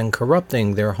instruments and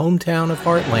corrupting their hometown of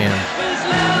Heartland.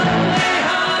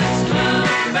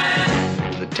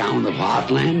 The town of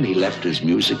Heartland, he left his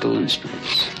musical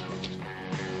instruments.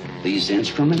 These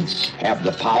instruments have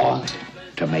the power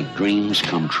to make dreams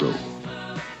come true.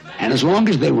 And as long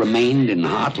as they remained in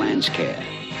Heartland's care,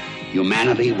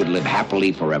 humanity would live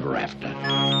happily forever after.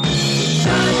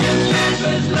 Sgt.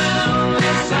 Pepper's Lonely,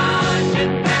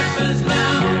 Sgt. Pepper's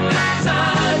Lonely,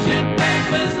 Sgt.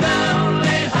 Pepper's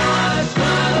Lonely Hearts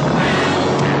Club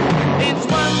Band. It's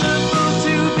wonderful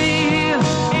to be here.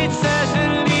 It's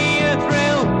certainly a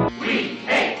thrill. We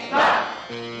hate love.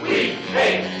 We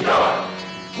hate joy.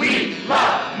 We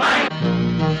love money.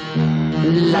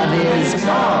 Love is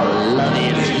all, love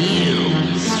is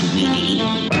you,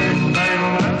 sweetie. Bang,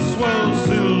 bang, that swell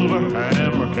silver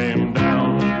hammer came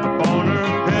down upon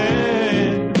her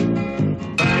head.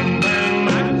 Bang, bang,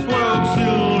 that swell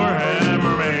silver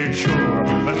hammer made sure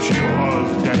that she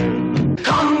was dead.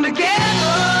 Come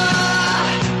together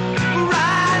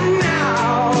right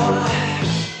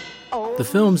now. The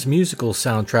film's musical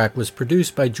soundtrack was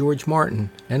produced by George Martin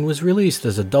and was released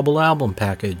as a double album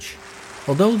package.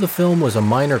 Although the film was a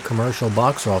minor commercial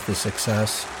box office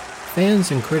success, fans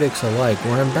and critics alike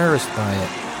were embarrassed by it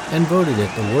and voted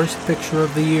it the worst picture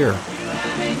of the year.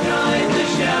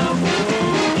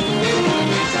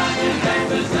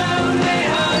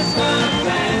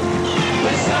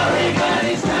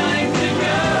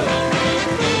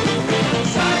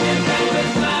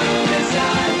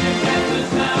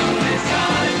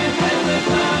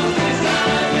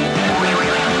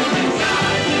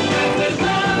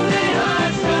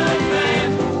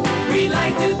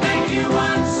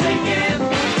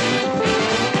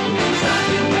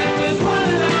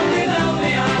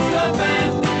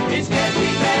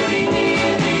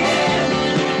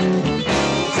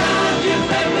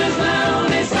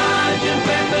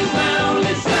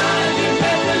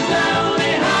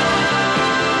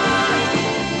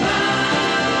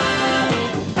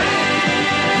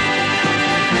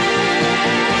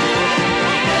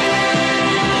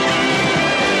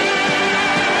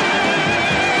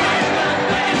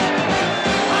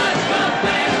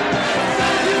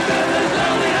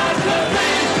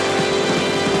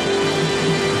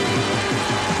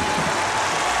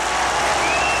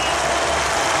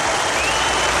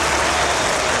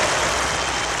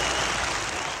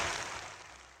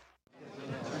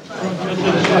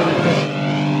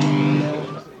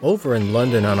 Over in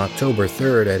London on October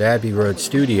 3rd at Abbey Road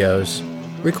Studios,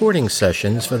 recording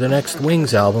sessions for the next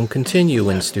Wings album continue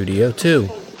in Studio 2.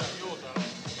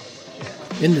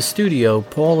 In the studio,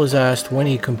 Paul is asked when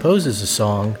he composes a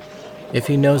song if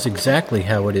he knows exactly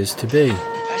how it is to be.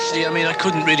 Actually, I mean, I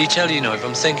couldn't really tell you, if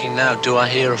I'm thinking now, do I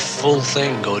hear a full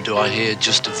thing or do I hear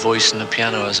just a voice and a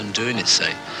piano as I'm doing it,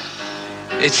 say?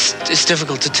 It's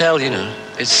difficult to tell,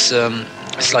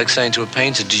 It's like saying to a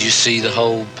painter, do you see the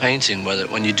whole painting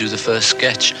when you do the first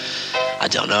sketch? I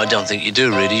don't know, I don't think you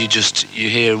do really. You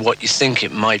hear what you think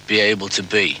it might be able to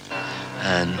be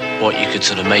and what you could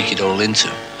sort of make it all into.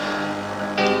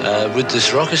 With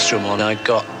this Rockestra one, I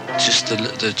got just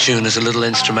the tune as a little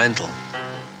instrumental.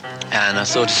 And I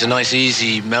thought it's a nice,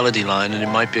 easy melody line, and it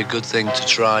might be a good thing to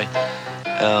try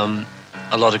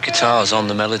a lot of guitars on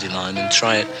the melody line and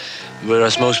try it,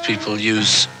 whereas most people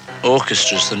use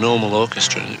orchestras, the normal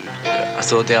orchestra. I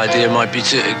thought the idea might be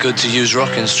good to use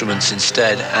rock instruments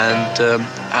instead and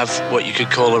have what you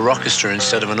could call a rockestra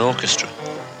instead of an orchestra.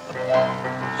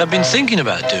 I've been thinking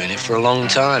about doing it for a long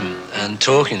time and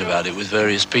talking about it with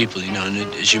various people, you know, and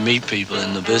as you meet people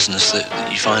in the business,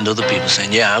 that you find other people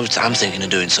saying, yeah, I'm thinking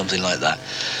of doing something like that.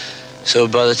 So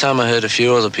by the time I heard a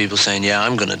few other people saying, yeah,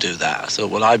 I'm going to do that, I thought,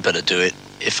 well, I'd better do it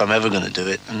if I'm ever going to do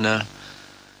it, and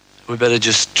we better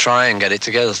just try and get it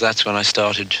together. So that's when I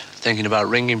started thinking about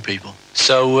ringing people.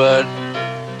 So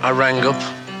I rang up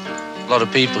a lot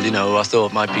of people, you know, who I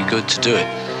thought might be good to do it.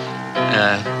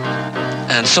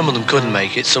 And some of them couldn't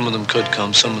make it, some of them could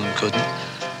come, some of them couldn't.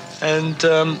 And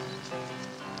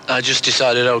I just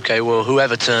decided, okay, well,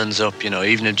 whoever turns up, you know,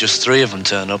 even if just 3 of them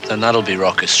turn up, then that'll be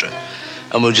Rockestra.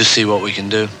 And we'll just see what we can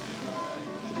do.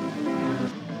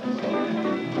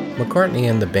 McCartney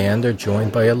and the band are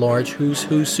joined by a large Who's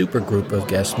Who supergroup of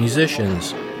guest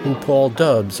musicians, who Paul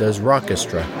dubs as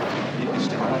Rockestra.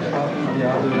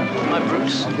 Hi,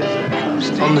 Bruce.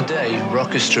 On the day,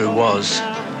 Rockestra was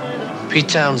Pete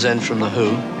Townsend from The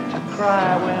Who,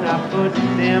 Cry when I put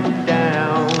them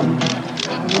down.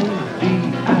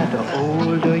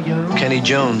 Kenny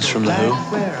Jones from The Who,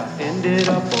 Where I ended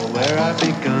up or where I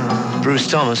begun. Bruce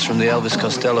Thomas from the Elvis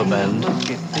Costello Band,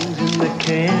 Get things in the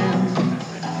can.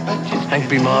 Hank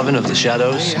B. Marvin of The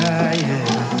Shadows,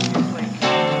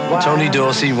 Tony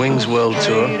Dorsey, Wings World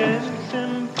Tour,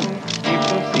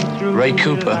 Ray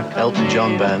Cooper, Elton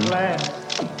John Band,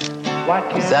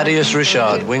 Thaddeus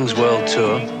Richard, Wings World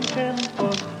Tour,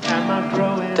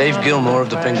 Dave Gilmour of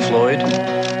the Pink Floyd,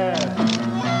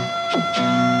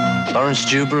 Lawrence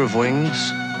Juber of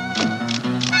Wings,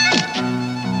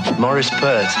 Maurice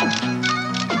Pert,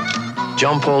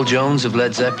 John Paul Jones of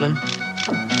Led Zeppelin,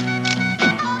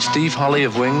 Steve Holley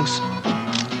of Wings,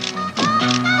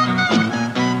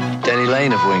 Denny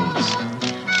Lane of Wings,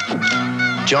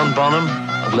 John Bonham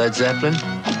of Led Zeppelin,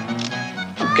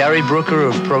 Gary Brooker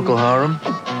of Procol Harum,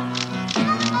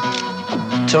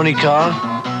 Tony Carr,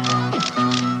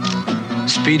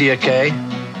 Speedy Akay,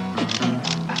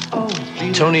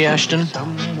 Tony Ashton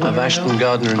of Ashton,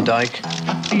 Gardner and Dyke,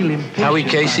 Howie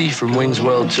Casey from Wings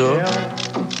World Tour,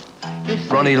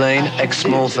 Ronnie Lane,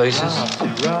 ex-Small Faces,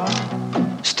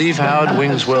 Steve Howard,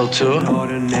 Wings World Tour,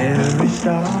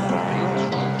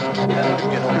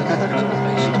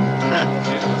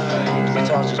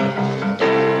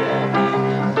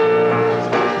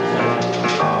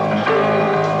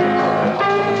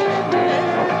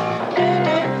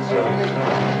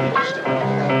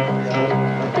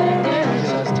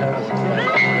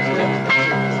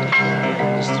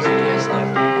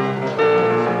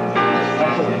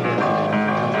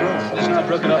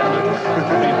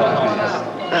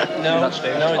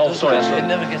 No, it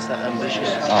never gets that ambitious.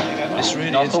 Oh. It's really,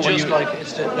 no, it's just like,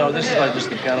 no, this is like just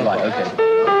the piano. Right, okay.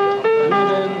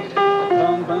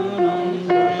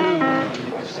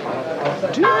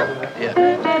 Yeah.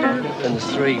 And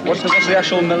there's 3. What's the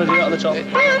actual melody at the top?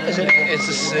 It's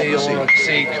a C or a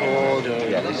C chord, or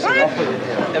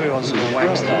everyone's sort of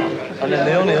waxed out. And then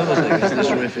the only other thing is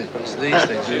this riff. It's these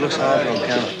things. It looks hard on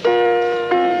piano.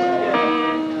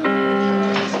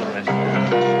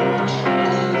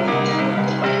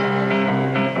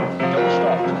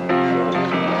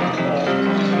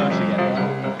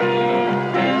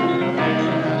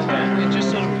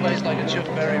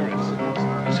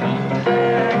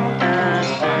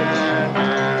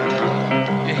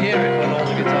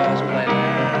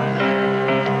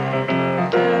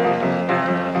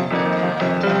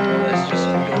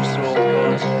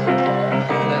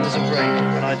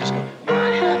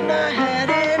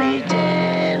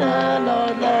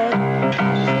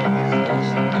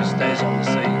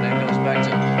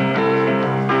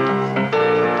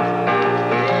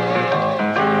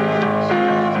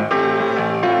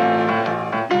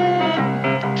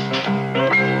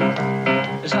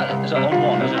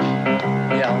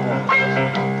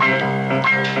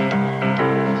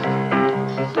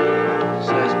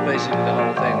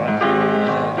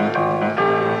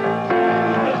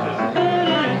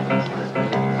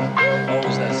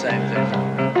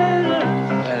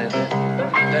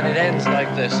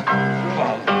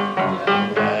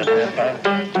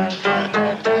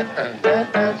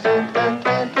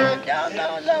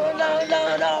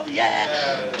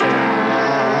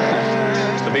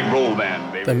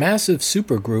 The massive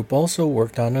supergroup also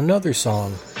worked on another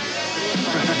song.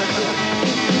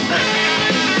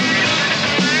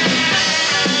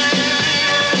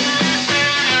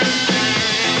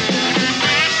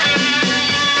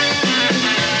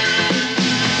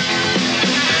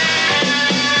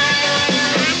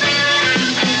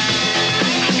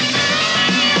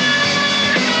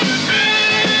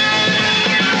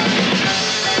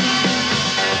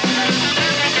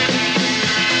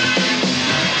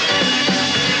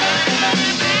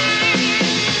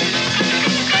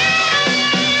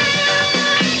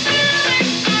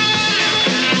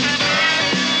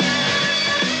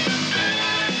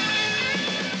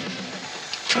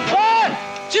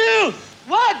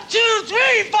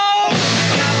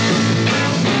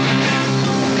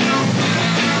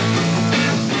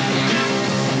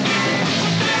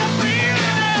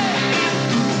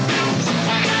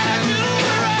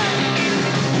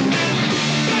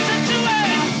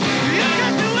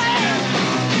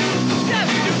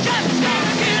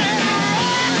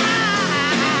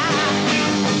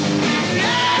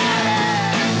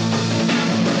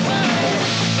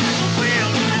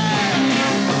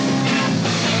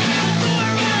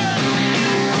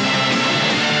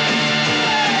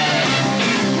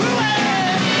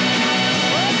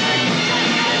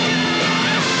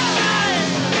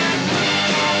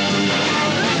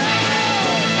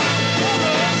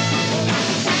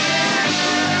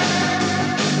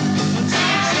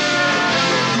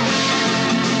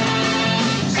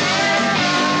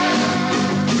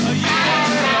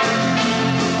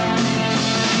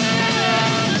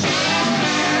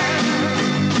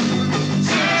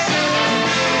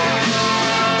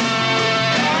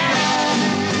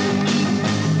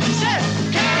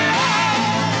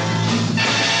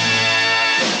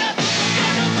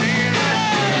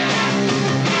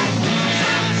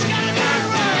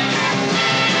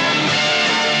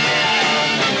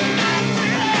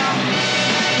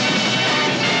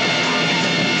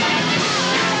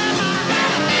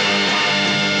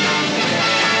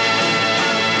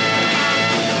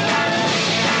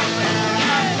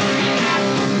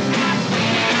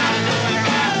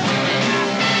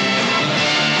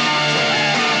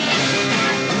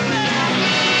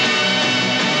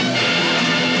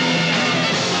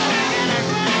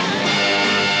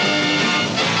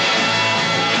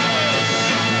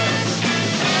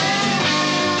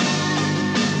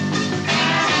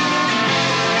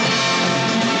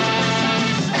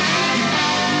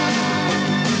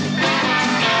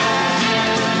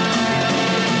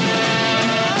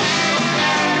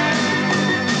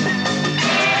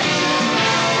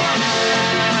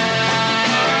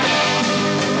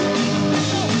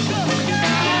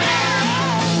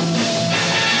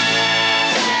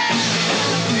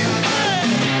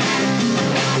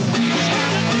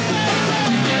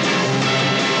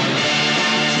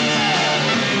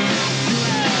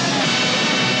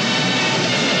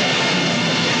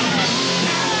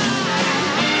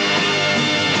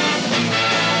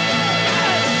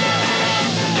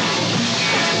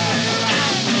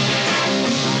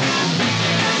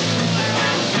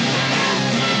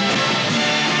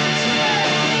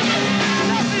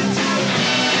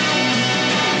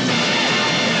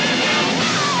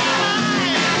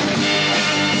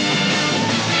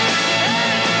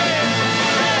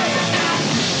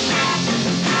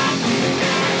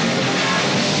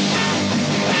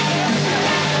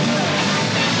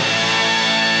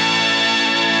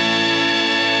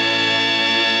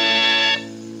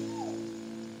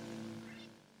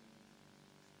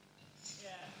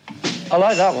 I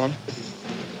like that one.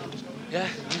 Yeah?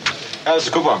 That's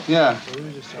a good one. Yeah.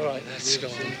 All right, let's go.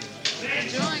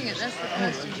 Enjoying it, that's the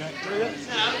question.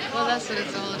 Well, that's what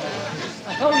it's all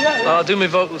about. Oh, yeah. I'll do my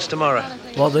vocals tomorrow.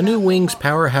 While the new Wings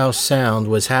Powerhouse Sound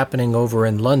was happening over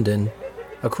in London,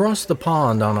 across the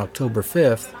pond on October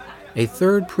 5th, a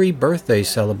third pre-birthday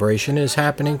celebration is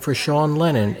happening for Sean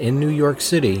Lennon in New York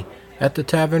City at the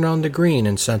Tavern on the Green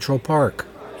in Central Park.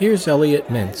 Here's Elliot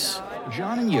Mintz.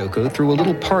 John and Yoko threw a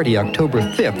little party October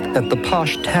 5th at the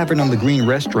posh Tavern on the Green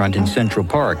restaurant in Central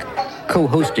Park.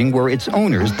 Co-hosting were its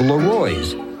owners, the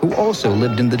Leroys, who also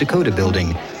lived in the Dakota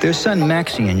building. Their son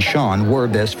Maxie and Sean were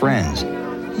best friends.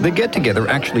 The get-together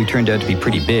actually turned out to be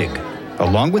pretty big.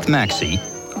 Along with Maxie,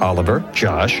 Oliver,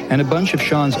 Josh, and a bunch of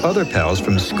Sean's other pals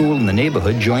from school in the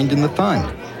neighborhood joined in the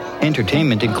fun.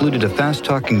 Entertainment included a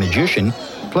fast-talking magician,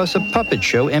 plus a puppet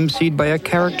show emceed by a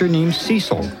character named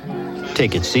Cecil.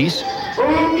 Take it, Cease.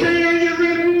 Okay, are you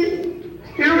ready?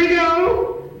 Here we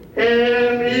go.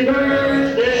 Happy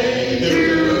birthday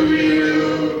to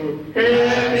you.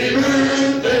 Happy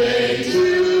birthday to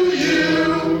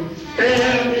you.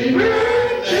 Happy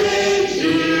birthday,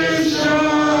 dear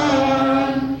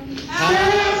Sean.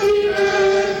 Happy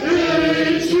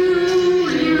birthday to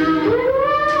you.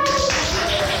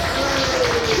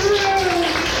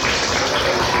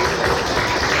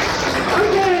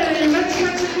 Okay, let's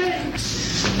cut the cake.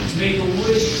 Make a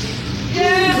wish.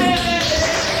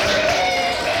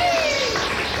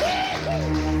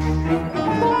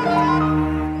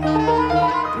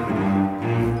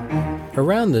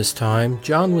 Around this time,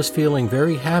 John was feeling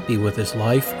very happy with his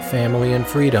life, family, and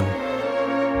freedom.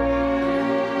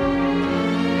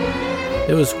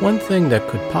 There was one thing that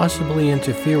could possibly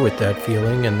interfere with that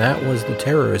feeling, and that was the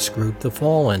terrorist group, The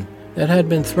Fallen, that had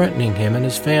been threatening him and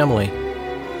his family.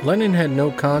 Lennon had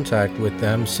no contact with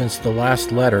them since the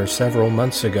last letter several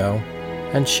months ago,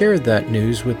 and shared that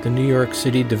news with the New York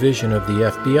City division of the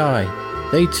FBI.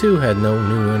 They too had no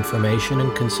new information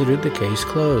and considered the case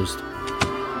closed.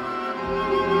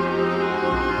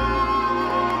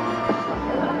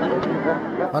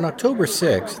 On October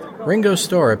 6th, Ringo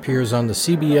Starr appears on the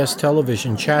CBS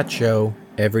television chat show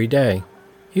Every Day.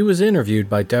 He was interviewed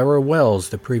by Dara Wells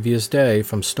the previous day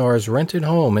from Starr's rented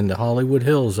home in the Hollywood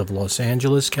Hills of Los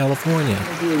Angeles, California.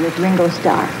 With Ringo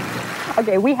Starr.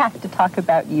 Okay, we have to talk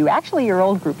about you. Actually, your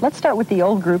old group. Let's start with the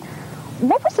old group.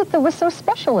 What was it that was so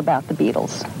special about the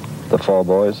Beatles? The four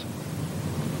boys.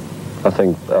 I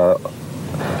think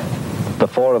the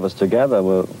four of us together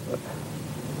were...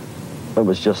 It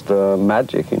was just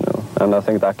magic, you know, and I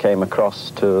think that came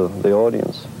across to the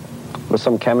audience. There was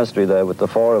some chemistry there with the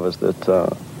four of us that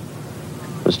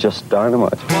was just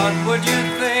dynamite. What would you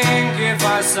think if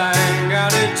I sang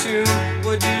out a tune?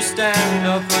 Would you stand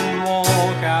up and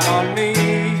walk out on me?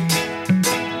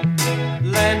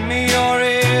 Lend me your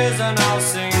ears and I'll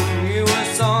sing you a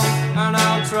song, and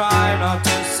I'll try not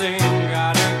to sing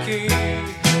out of key.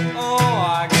 Oh,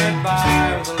 I get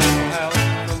by with a little help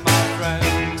from my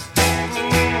friends.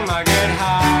 I get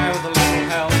high with a little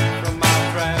help from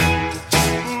my friends.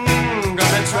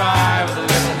 Gonna try with a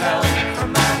little help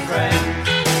from my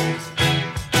friends.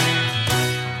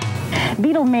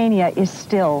 Beatlemania is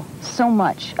still so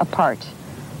much a part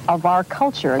of our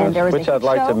culture. And there is Which I'd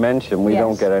like to mention, we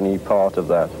don't get any part of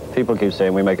that. People keep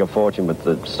saying we make a fortune with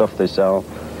the stuff they sell.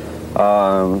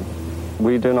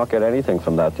 We do not get anything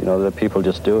from that. You know, the people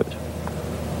just do it.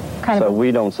 So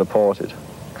we don't support it.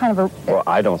 Kind of Well,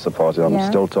 I don't support it. I'm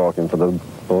still talking for the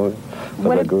boy,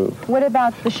 for the group. What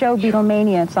about the show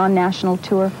Beatlemania? It's on national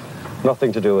tour.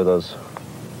 Nothing to do with us.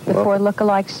 The four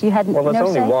lookalikes, you hadn't. Well, there's no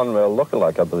only say? one real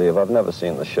lookalike, I believe. I've never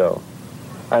seen the show.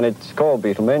 And it's called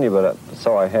Beatlemania, but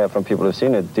so I hear from people who've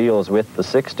seen it, deals with the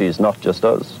 60s, not just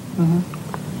us. Mm-hmm.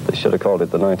 They should have called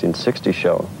it the 1960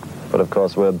 show. But of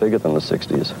course, we're bigger than the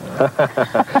 60s.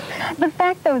 The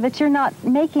fact, though, that you're not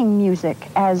making music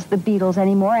as the Beatles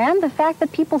anymore, and the fact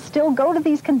that people still go to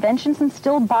these conventions and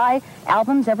still buy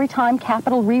albums every time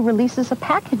Capitol re-releases a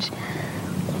package,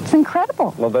 it's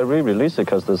incredible. Well, they re-release it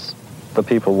because the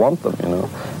people want them, you know.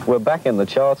 We're back in the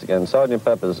charts again. Sgt.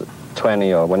 Pepper's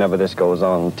 20, or whenever this goes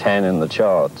on, 10 in the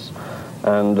charts.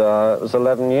 And it was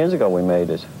 11 years ago we made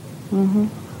it. Mm-hmm.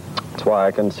 That's why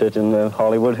I can sit in the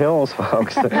Hollywood Hills,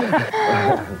 folks.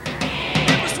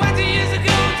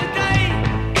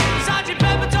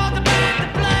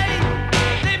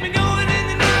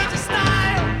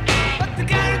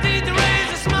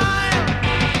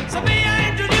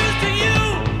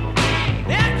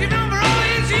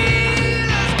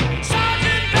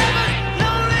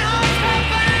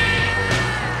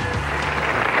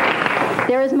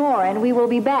 There is more, and we will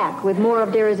be back with more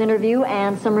of Dara's interview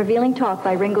and some revealing talk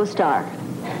by Ringo Starr.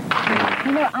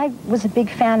 You know, I was a big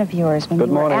fan of yours when Good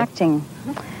you were morning. acting.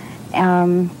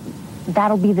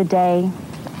 That'll Be the Day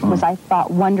was, I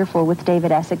thought, wonderful with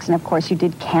David Essex. And, of course, you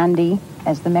did Candy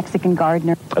as the Mexican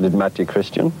gardener. I did Matthew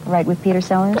Christian. Right, with Peter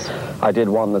Sellers. I did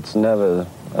one that's never,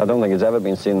 I don't think it's ever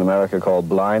been seen in America, called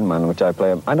Blind Man, which I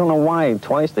play. I don't know why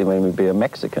twice they made me be a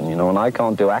Mexican, you know, and I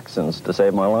can't do accents to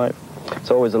save my life.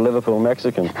 It's always a Liverpool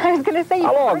Mexican. I was going to say...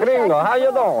 Hello, gringo, how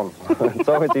you doing? It's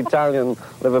always Italian,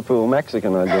 Liverpool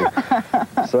Mexican I do.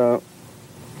 So,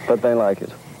 but they like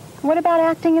it. What about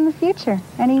acting in the future?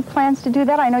 Any plans to do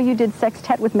that? I know you did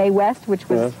Sextet with Mae West, which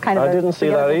was kind of I didn't see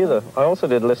that either. I also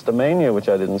did Listomania, which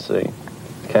I didn't see.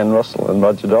 Ken Russell and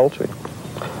Roger Daltrey.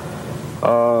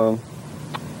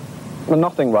 Well,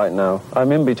 nothing right now.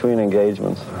 I'm in between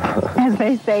engagements. As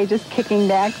they say, just kicking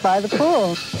back by the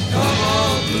pool. Come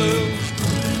on, Blue,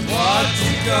 what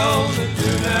you gonna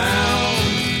do now?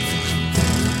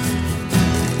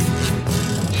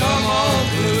 Come on,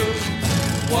 Blue,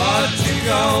 what you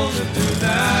gonna do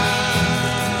now?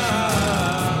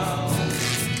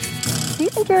 Do you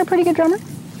think you're a pretty good drummer?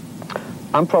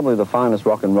 I'm probably the finest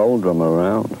rock and roll drummer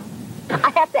around.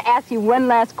 I have to ask you one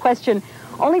last question,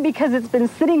 only because it's been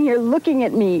sitting here looking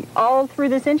at me all through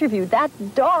this interview. That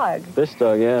dog. This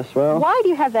dog, yes, well... Why do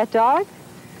you have that dog?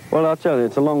 Well, I'll tell you,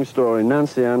 it's a long story.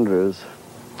 Nancy Andrews.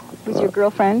 Was your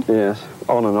girlfriend? Yes,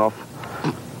 on and off.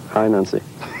 Hi, Nancy.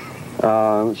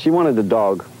 She wanted a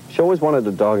dog. She always wanted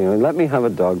a dog, you know. Let me have a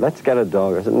dog. Let's get a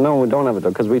dog. I said, no, we don't have a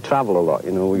dog, because we travel a lot,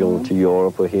 you know. We go to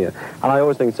Europe or here. And I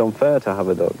always think it's unfair to have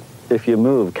a dog. If you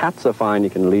move, cats are fine, you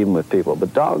can leave them with people.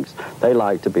 But dogs, they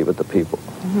like to be with the people.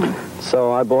 Mm-hmm.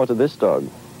 So I bought her this dog,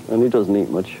 and he doesn't eat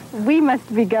much. We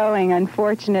must be going,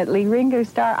 unfortunately. Ringo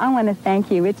Starr, I want to thank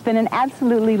you. It's been an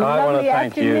absolutely lovely afternoon. I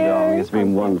want to thank you, darling. It's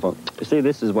been wonderful. You see,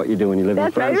 this is what you do when you live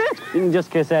in France. Right. You can just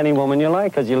kiss any woman you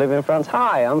like because you live in France.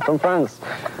 Hi, I'm from France.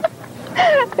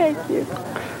 Thank you.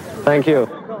 Thank you.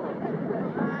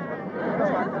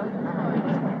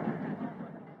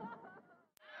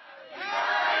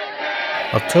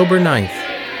 October 9th,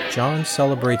 John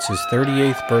celebrates his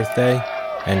 38th birthday,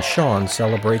 and Sean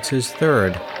celebrates his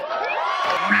 3rd.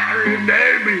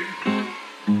 Baby,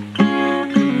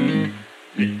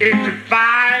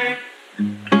 85.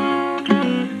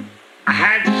 I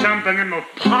had something in my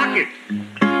pocket.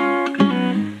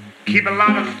 Keep a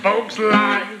lot of folks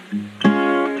alive.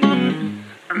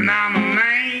 And now I'm a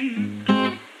man,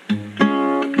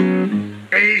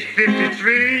 age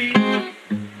 53.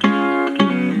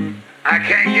 I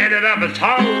can't get it up at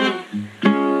all.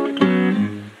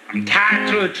 I'm tied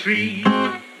to a tree.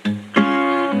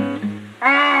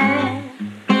 Oh.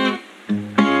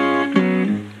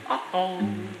 Uh-oh.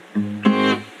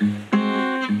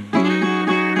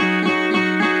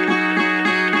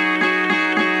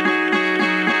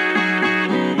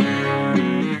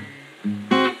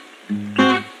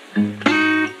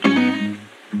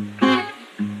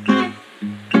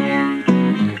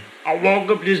 I woke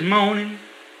up this morning,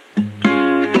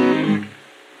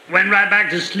 went right back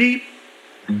to sleep.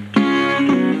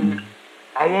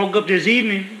 I woke up this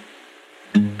evening,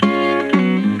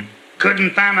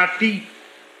 couldn't find my feet.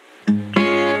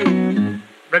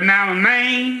 But now I'm a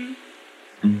man,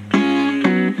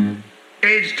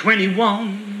 age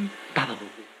 21.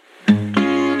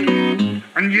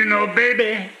 And you know,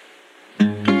 baby,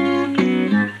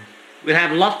 we'll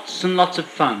have lots and lots of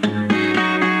fun.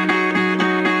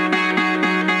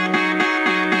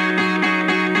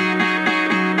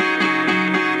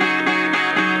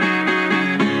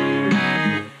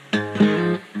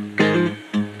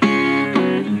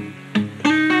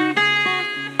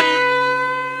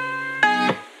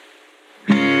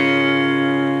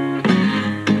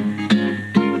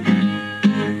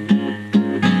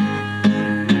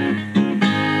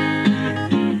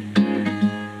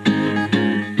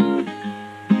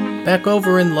 Back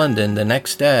over in London the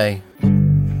next day,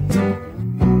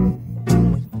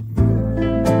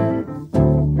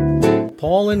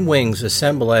 Paul and Wings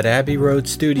assemble at Abbey Road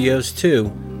Studios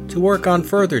 2 to work on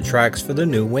further tracks for the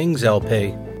new Wings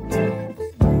LP.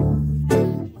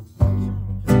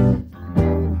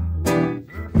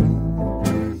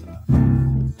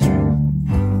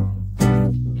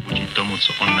 Tomu,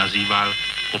 co on nazýval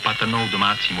opatrnou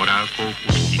domácí morálkou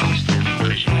ústí výstupů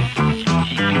režimu.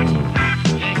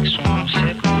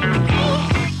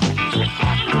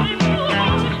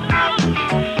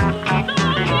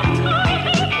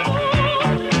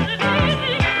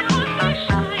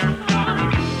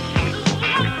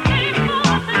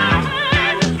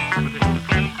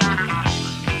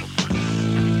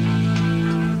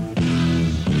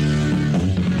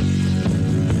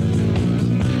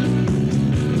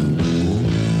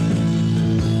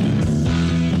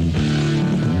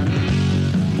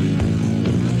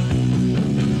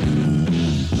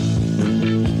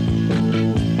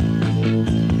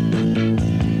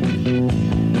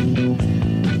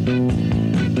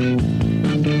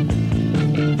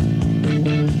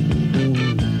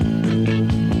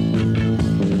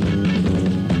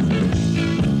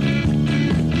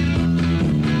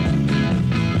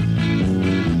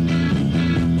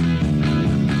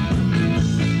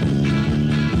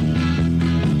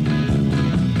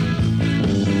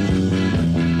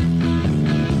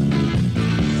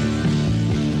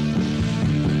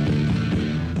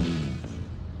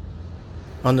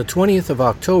 On the 20th of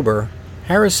October,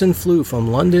 Harrison flew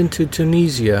from London to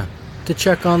Tunisia to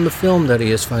check on the film that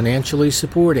he is financially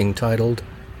supporting, titled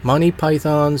Monty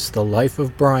Python's The Life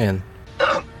of Brian.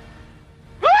 Who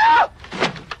are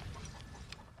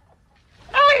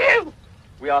you?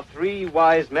 We are three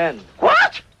wise men.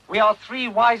 What? We are three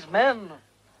wise men.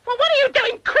 Well, what are you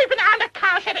doing creeping around a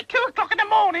cowshed at 2 o'clock in the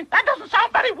morning? That doesn't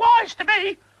sound very wise to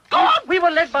me. Go on. We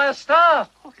were led by a star.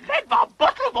 Led by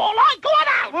Butterball. Go on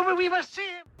out. Well, we must see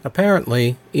him.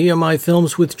 Apparently, EMI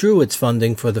Films withdrew its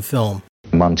funding for the film.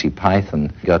 Monty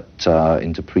Python got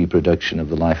into pre-production of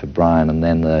The Life of Brian, and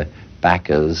then the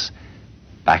backers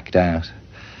backed out.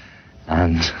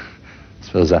 And I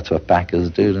suppose that's what backers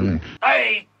do, don't they?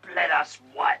 They bled us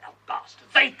white, the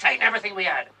bastards. They've taken everything we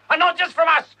had. And not just from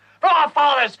us. From our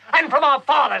fathers, and from our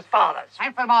fathers' fathers.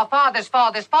 And from our fathers'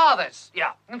 fathers' fathers.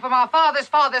 Yeah. And from our fathers'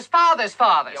 fathers' fathers'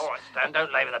 fathers. All right, Stan,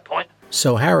 don't labour the point.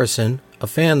 So Harrison, a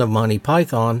fan of Monty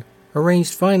Python,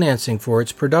 arranged financing for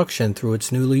its production through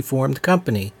its newly formed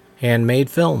company,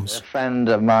 Handmade Films. A friend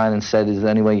of mine said, is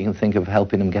there any way you can think of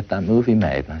helping him get that movie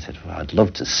made? And I said, well, I'd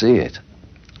love to see it.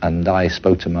 And I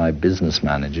spoke to my business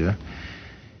manager,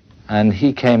 and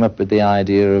he came up with the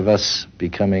idea of us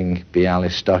becoming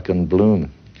Bialystock and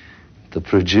Bloom, the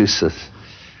producers,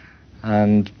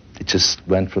 and it just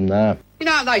went from there. You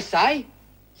know what they say?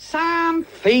 Some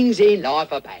things in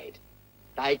life are bad.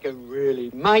 They can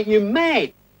really make you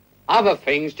mad. Other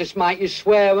things just make you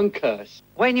swear and curse.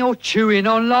 When you're chewing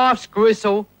on life's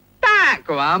gristle, don't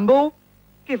grumble,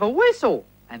 give a whistle.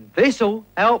 And this'll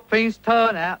help things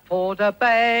turn out for the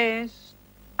best.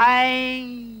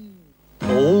 Ay.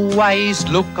 Always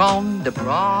look on the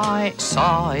bright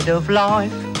side of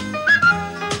life.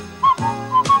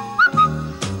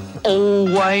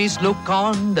 Always look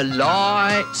on the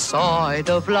light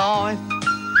side of life.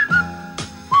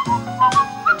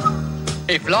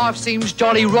 If life seems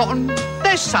jolly rotten,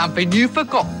 there's something you've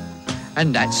forgotten,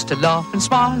 and that's to laugh and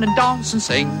smile and dance and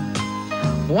sing.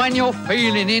 When you're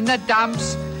feeling in the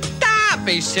dumps, don't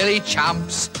be silly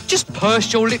chumps. Just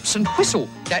purse your lips and whistle,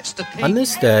 that's the thing. On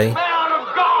this day,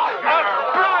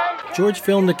 George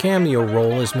filmed a cameo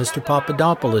role as Mr.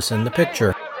 Papadopoulos in the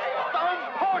picture.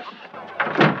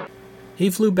 He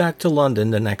flew back to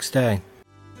London the next day.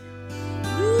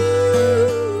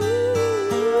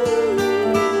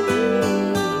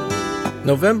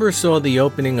 November saw the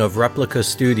opening of Replica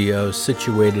Studios,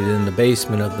 situated in the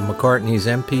basement of the McCartney's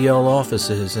MPL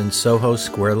offices in Soho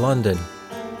Square, London.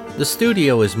 The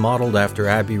studio is modeled after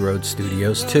Abbey Road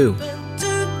Studios too.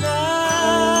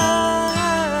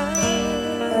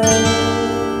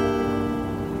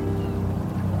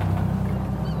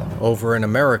 Over in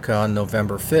America on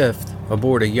November 5th,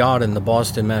 aboard a yacht in the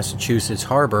Boston, Massachusetts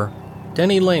harbor,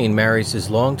 Denny Lane marries his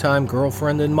longtime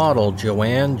girlfriend and model,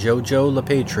 Joanne JoJo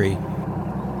LePatrie.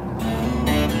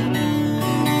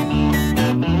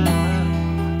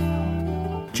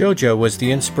 JoJo was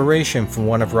the inspiration for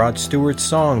one of Rod Stewart's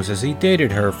songs as he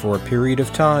dated her for a period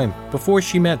of time before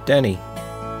she met Denny.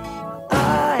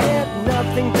 I had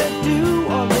nothing to do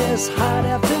on this hot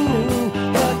afternoon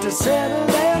but to settle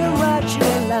down and write you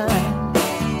a line.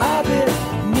 I've been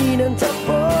meaning to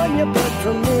phone you, but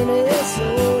from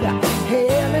Minnesota,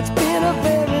 hell, it's been a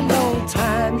very long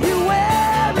time. You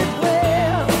wear it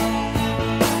well,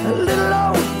 a little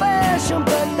old-fashioned,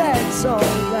 but that's all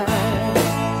right.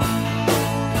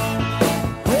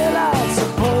 Well, I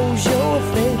suppose you're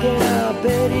thinking, I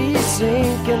bet he's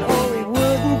sinking, or he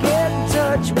wouldn't get in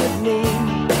touch with me.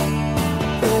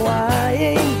 Though I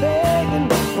ain't begging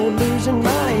or losing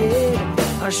my head,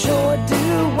 I sure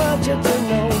do want you to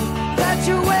know that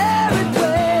you wear it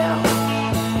well.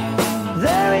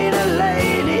 There ain't a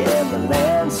lady in the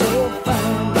land so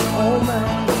fine, oh my.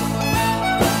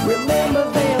 Remember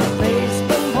them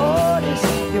baseball parties,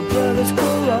 your brother's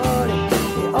karate,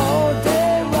 the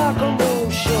all-day rock and roll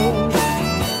shows,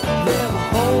 them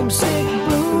homesick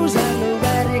blues and the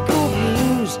radical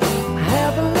views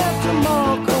haven't left a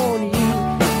mark on you.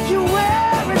 You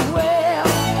wear it well,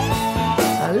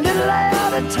 a little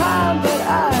out of time, but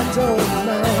I don't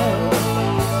mind.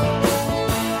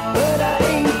 But I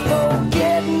ain't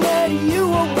forgetting that you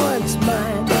were once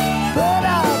mine, but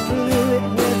I blew it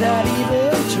without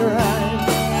even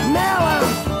trying. Now I'm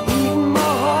eating my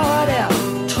heart out,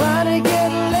 trying to get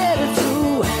a letter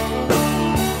through.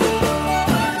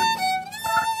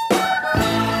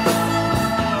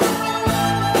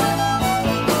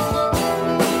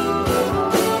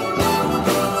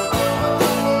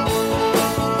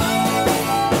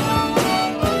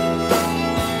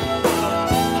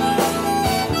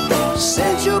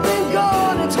 Since you've been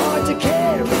gone, it's hard to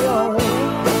carry on.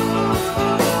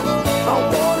 I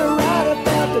wanna write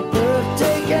about the birth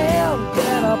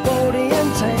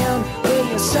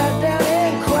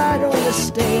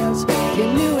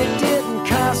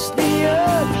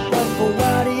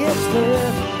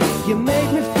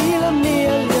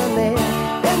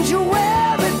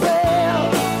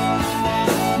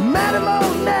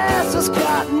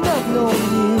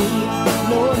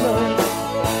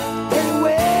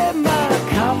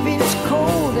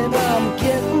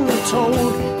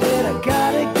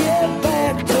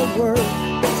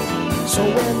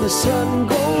the sun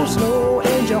goes low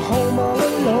and you're home all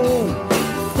alone.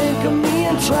 Think of me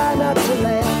and try not to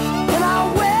laugh, and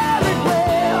I'll wear it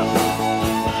well.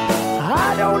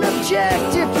 I don't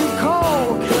object if you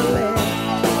call collect,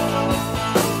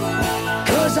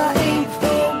 'cause I ain't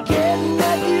forgetting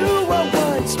that you were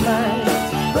once mine,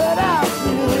 but I'll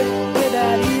do it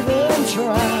without even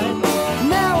trying.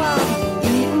 Now I'm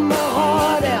beating my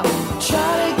heart out,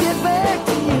 trying to get back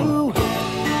to you.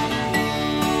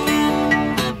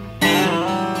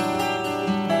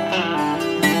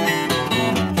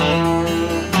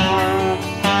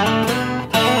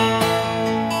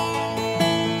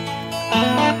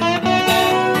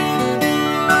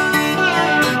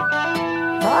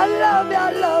 I love you,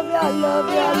 I love you, I love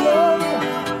you, I love you.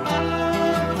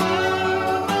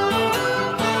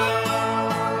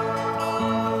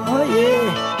 Oh yeah.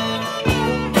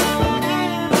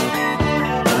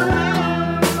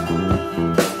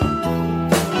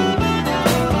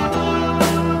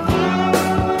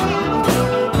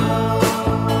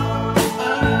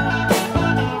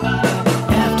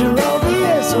 After all the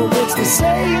years, so it's the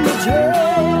same address.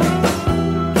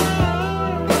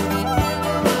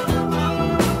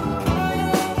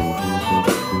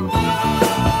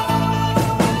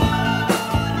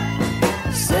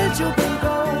 Since you've been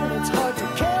gone, it's hard to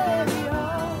carry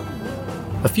on.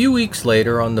 A few weeks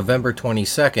later, on November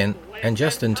 22nd, and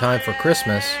just in time for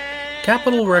Christmas,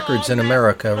 Capitol Records in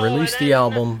America released the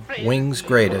album Wings'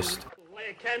 Greatest.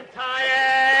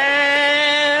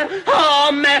 Oh,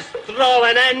 Mestro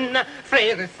and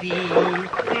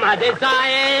Pharisee, my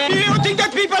desire. You think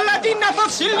that people have enough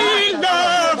of silly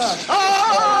love?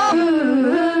 Oh!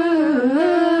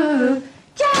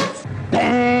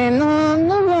 Band on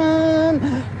the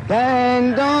run,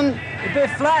 band on. A bit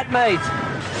flat, mate.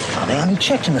 Are they only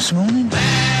checking this morning?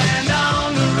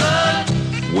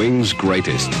 Wings'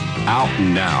 Greatest, out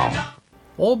now.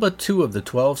 All but 2 of the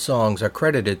 12 songs are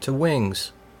credited to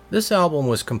Wings. This album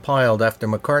was compiled after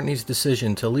McCartney's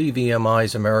decision to leave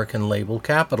EMI's American label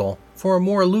Capitol for a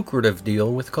more lucrative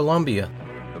deal with Columbia.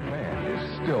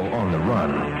 Still on the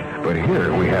run, but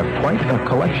here we have quite a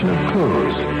collection of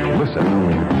clues. Listen.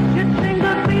 You'd think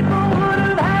that people would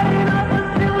have had enough of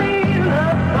silly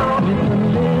love songs.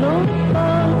 With a little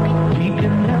funk, we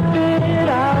can help it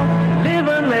out, live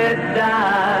and let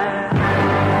die.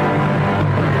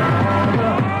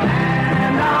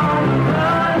 And on the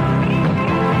run,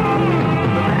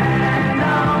 and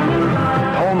on the run.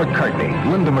 Paul McCartney,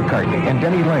 Linda McCartney, and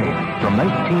Denny Lane from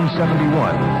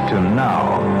 1971 to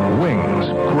now. Wings'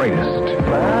 Greatest.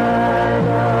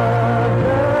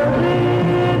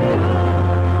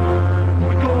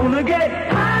 We're gonna get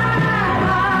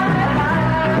high,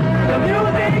 the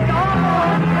music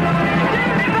on.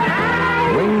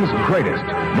 Wings' Greatest.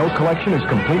 No collection is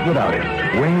complete without it.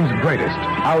 Wings' Greatest.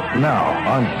 Out now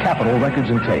on Capitol Records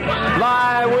and Tapes.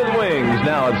 Fly with Wings.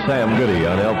 Now it's Sam Goody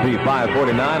on LP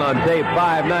 549. On tape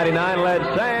 599, let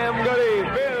Sam Goody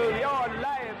fill your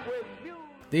life with you.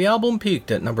 The album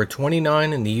peaked at number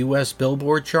 29 in the US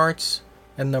Billboard charts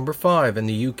and number 5 in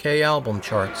the UK album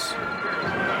charts.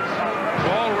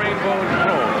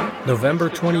 November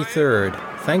 23rd,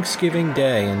 Thanksgiving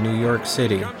Day in New York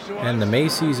City, and the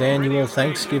Macy's annual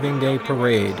Thanksgiving Day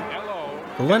Parade.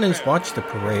 The Lennons watched the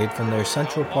parade from their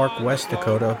Central Park, West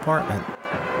Dakota apartment.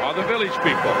 Are the village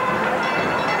people.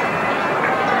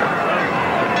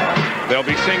 They'll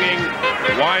be singing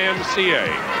YMCA.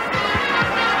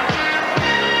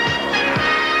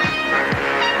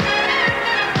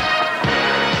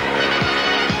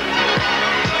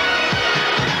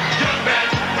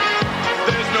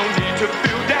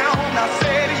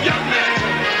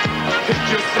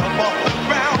 Yourself off the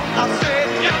ground. I said,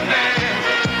 young man,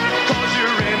 'cause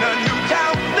you're in a new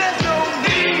town. There's no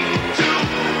need to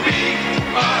be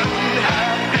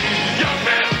unhappy, young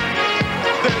man.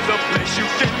 There's a place you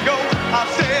can go. I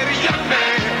said, young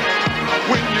man,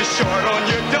 when you're short on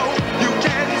your dough, you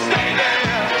can stay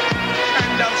there,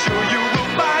 and I'm sure you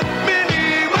will find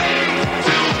many ways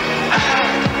to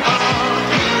have a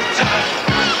good time.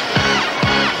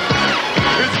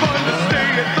 It's fun to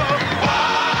stay at the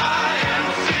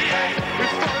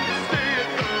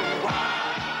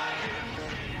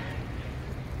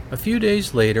A few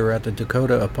days later at the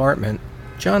Dakota apartment,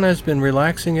 John has been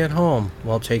relaxing at home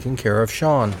while taking care of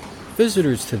Sean.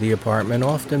 Visitors to the apartment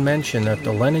often mention that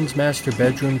the Lennons' master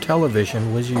bedroom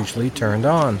television was usually turned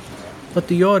on, but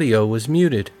the audio was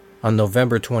muted. On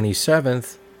November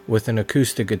 27th, with an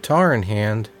acoustic guitar in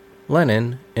hand,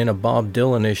 Lennon, in a Bob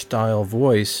Dylan-ish style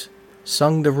voice,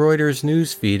 sung the Reuters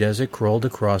news feed as it crawled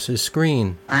across his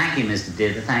screen. Thank you, Mr.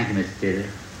 Didder. Thank you, Mr. Didder.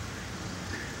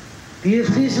 The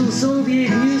official Soviet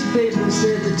newspaper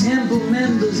said the temple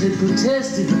members had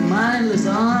protested the mindless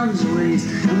arms race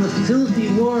and the filthy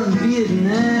war in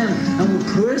Vietnam and were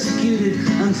persecuted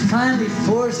and finally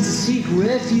forced to seek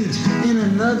refuge in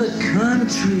another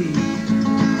country.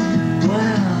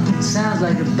 Wow, it sounds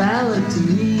like a ballad to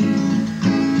me.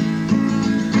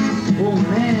 Oh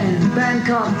man,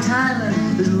 Bangkok,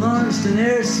 Thailand has launched an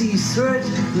air-sea search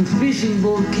and fishing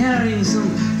boat carrying some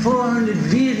 400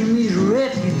 Vietnamese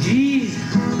refugees.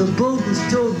 The boat was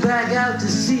towed back out to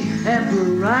sea after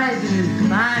arriving in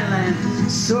Thailand.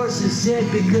 Sources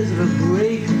said because of a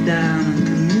breakdown in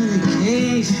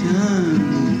communication.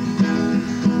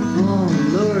 Oh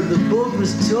Lord, the boat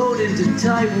was towed into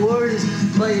Thai waters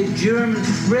by a German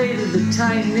freighter, the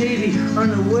Thai Navy,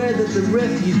 unaware that the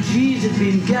refugees had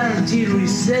been guaranteed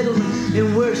resettlement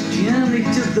in West Germany,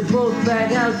 took the boat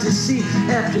back out to sea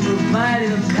after providing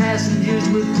the passengers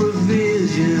with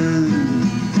provisions.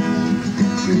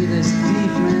 See, that's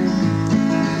deep, man.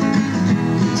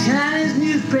 Chinese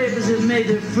newspapers have made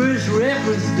their first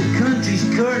reference to the country's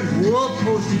current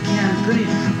wall-posting campaign,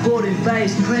 quoting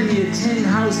Vice Premier Teng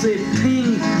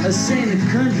Xiaoping as saying the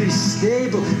country's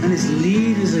stable and its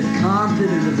leaders are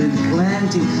confident of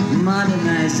implanting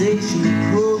modernization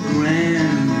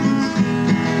programs.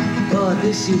 Oh,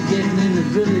 this shit getting in the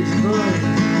village, boy.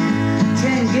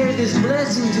 Teng gave his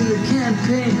blessing to the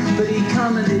campaign, but he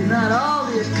commented not all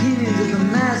the opinions of the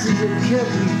masses are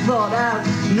carefully thought out,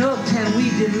 nor can we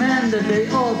demand that they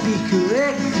all be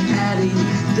correct, adding,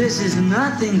 this is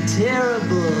nothing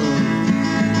terrible.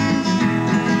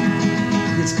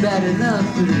 It's bad enough,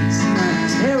 but it's not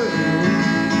terrible.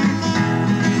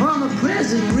 Former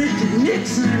President Richard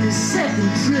Nixon on his second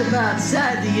trip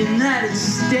outside the United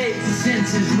States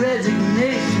since his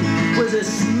resignation was a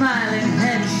smiling,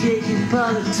 handshaking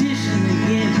politician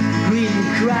again, greeting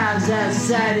crowds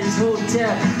outside his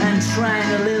hotel and trying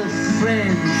a little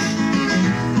French.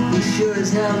 He sure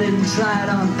as hell didn't try it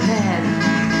on Pat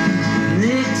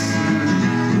Nixon.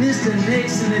 Mr.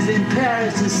 Nixon is in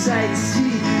Paris to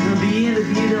sightsee and be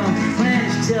interviewed on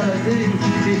French television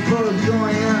before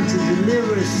going on to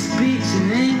deliver a speech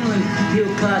in England.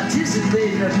 He'll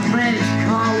participate in a French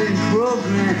call-in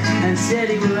program and said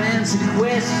he will answer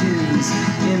questions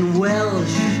in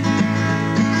Welsh.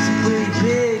 It's pretty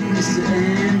big, Mr.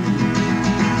 N.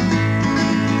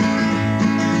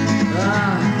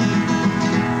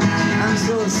 I'm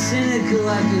so cynical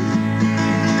I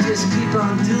could just keep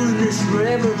on doing this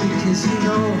forever because, you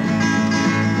know,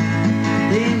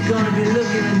 they ain't gonna be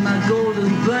looking at my golden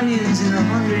bunions in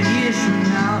 100 years from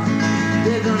now.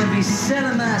 They're gonna be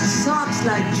selling my socks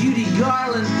like Judy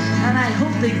Garland, and I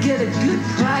hope they get a good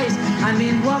price. I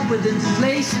mean, what with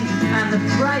inflation and the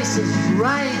price of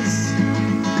rice.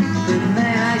 But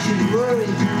man, I should worry.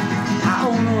 I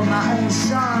own all my own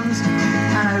songs,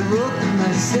 and I wrote them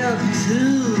myself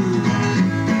too.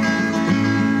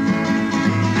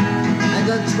 I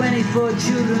got 24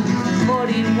 children,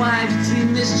 14 wives, 3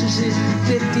 mistresses,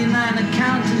 59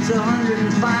 accountants,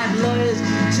 105 lawyers,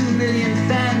 2 million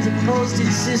fans, a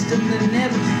postage system that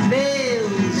never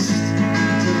fails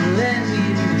to land me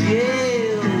in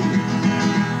jail.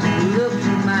 Look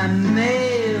for my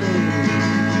mail,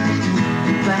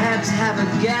 perhaps have a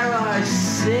garage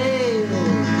sale,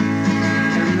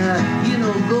 and you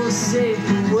know, go save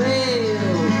the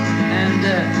whale, and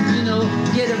you know,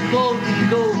 get a boat and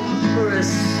go for a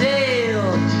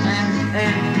sail,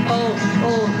 and oh,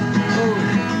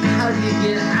 how do you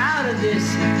get out of this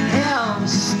hell? I'm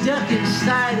stuck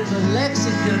inside of a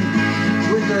lexicon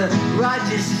with the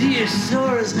Roger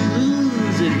Theosaurus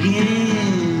blues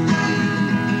again.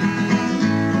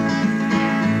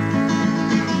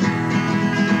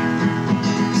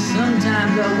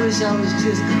 Sometimes I wish I was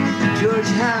just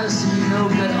George Harrison, you know,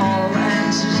 got all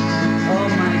answers. Oh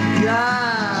my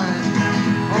God.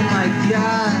 Oh my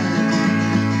God.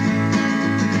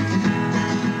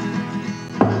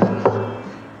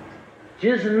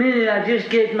 Just a minute, I just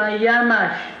get my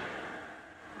Yamash.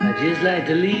 I'd just like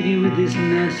to leave you with this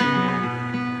message.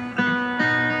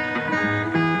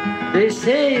 They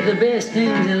say the best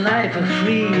things in life are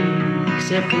free,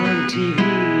 except for on TV.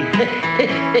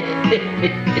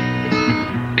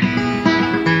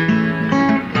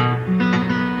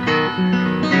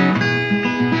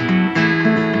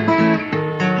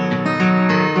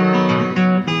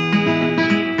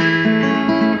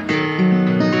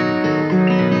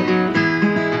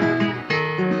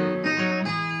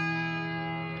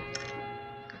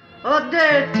 Oh,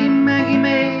 dirty Maggie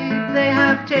May, they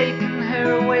have taken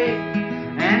her away,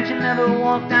 and she'll never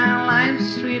walk down Lime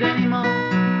Street anymore.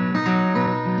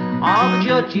 All the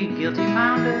judgy guilty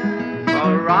found her for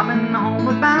A robin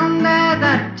homeward bound there,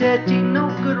 that dirty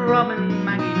no good robin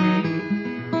Maggie May.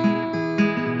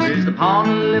 Where's the port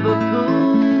of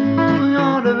Liverpool,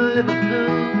 Lord of Liverpool?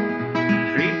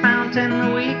 £3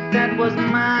 a week, that was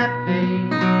my pay.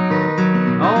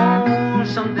 Oh,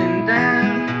 something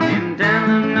down in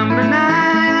down number 9,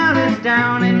 out is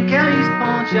down in Kelly's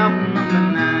pawn shop number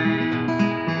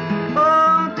 9.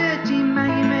 Oh, dirty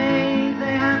Maggie May,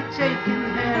 they have taken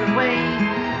her away,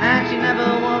 and she never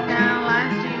walked down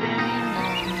Line Street anymore.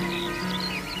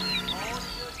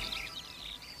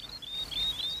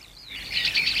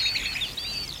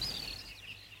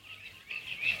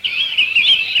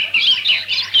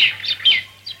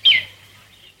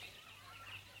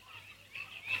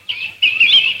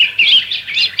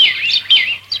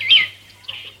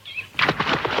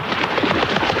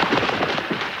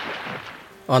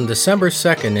 On December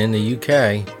 2nd in the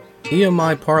UK,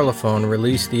 EMI Parlophone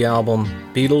released the album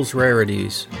Beatles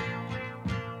Rarities.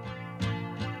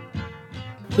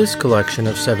 This collection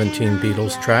of 17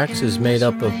 Beatles tracks is made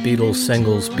up of Beatles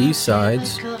singles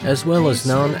B-sides as well as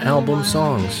non-album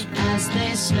songs. As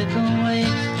they slip away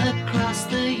across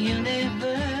the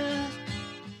universe.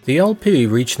 The LP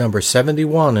reached number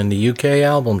 71 in the UK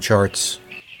album charts.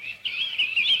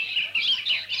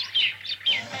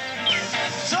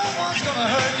 Someone's gonna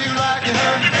hurt you like you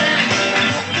hurt me.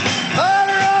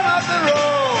 Further on up the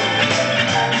road,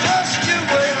 just you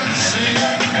wait and see.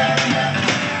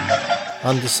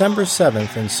 On December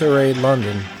 7th in Surrey,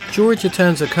 London, George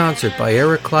attends a concert by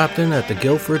Eric Clapton at the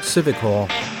Guildford Civic Hall.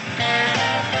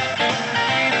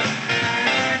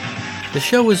 The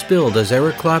show is billed as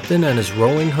Eric Clapton and his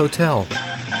Rolling Hotel.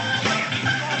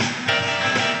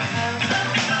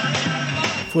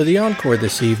 For the encore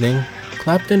this evening,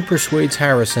 Clapton persuades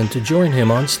Harrison to join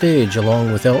him on stage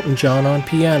along with Elton John on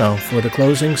piano for the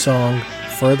closing song,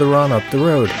 Further On Up the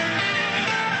Road.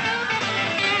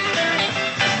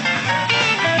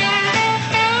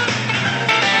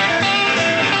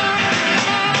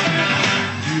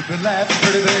 You've been laughing,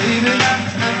 pretty baby.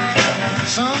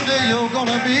 Someday you're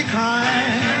gonna be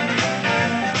crying.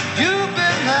 You've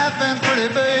been laughing, pretty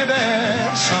baby.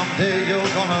 Someday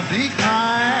you're gonna be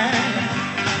crying.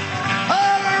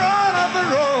 Further on up the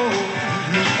road,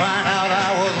 you'll find out I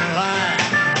wasn't lying.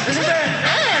 Listen to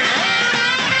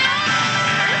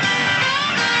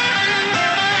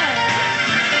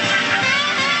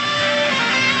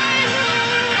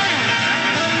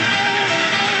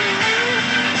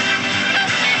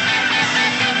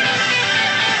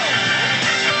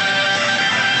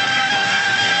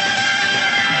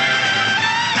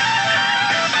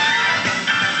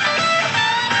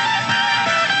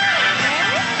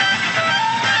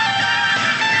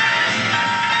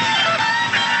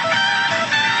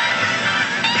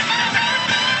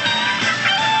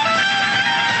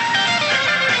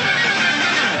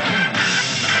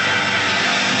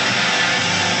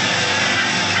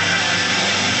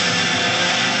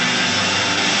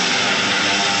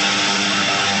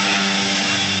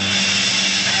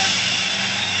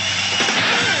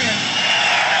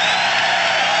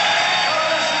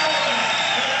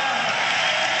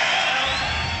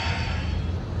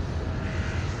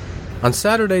On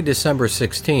Saturday, December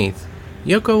 16th,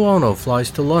 Yoko Ono flies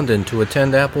to London to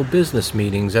attend Apple business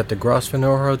meetings at the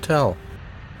Grosvenor Hotel.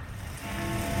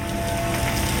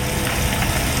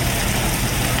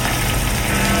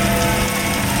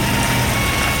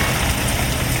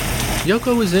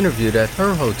 Yoko is interviewed at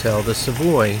her hotel, the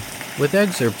Savoy, with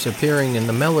excerpts appearing in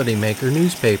the Melody Maker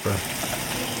newspaper.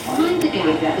 Find the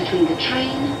gap between the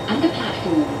train and the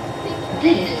platform.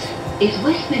 This is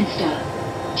Westminster.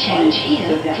 Change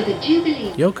here for the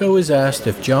Jubilee. Yoko is asked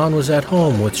if John was at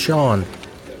home with Sean.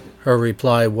 Her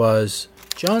reply was,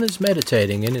 "John is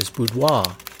meditating in his boudoir.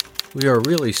 We are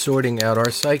really sorting out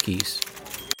our psyches."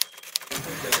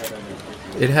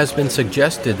 It has been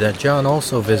suggested that John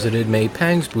also visited May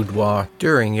Pang's boudoir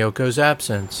during Yoko's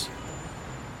absence.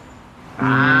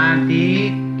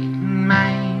 Antik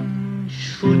mein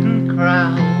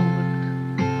Schuttenkraut,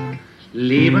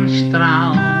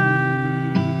 Lebenstraum,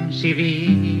 sie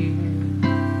wie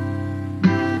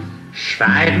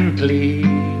Schweigend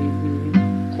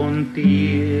und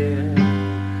dir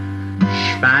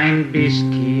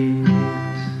Schweinbiskit.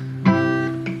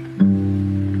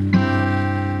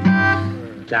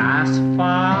 Das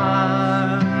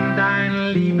war dein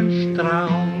Lebensstrauß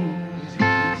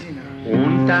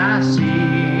und das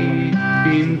ich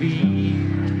bin wie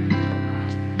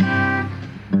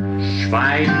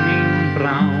Schweigen im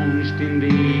Braunst in dir.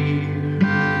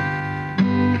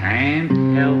 Can't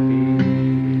help it.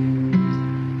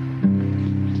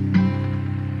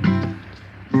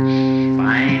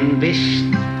 Schwein bist,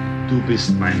 du bist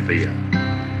ist mein Bär.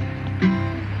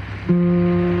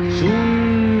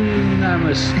 Schon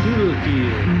am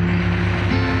Stuhlkiel.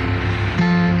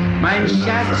 Mein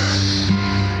Schatz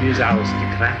ist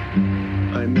ausgekracht.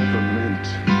 I never meant.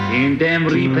 In dem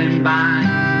Riepenbein.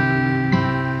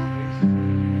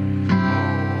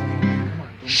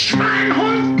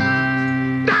 Schweinhund,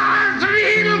 das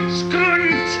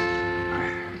Wildsgrund.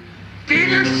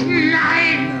 Wildes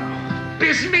Nein,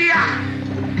 bis mir.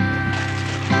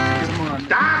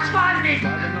 Das war nicht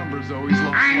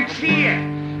ein Tier.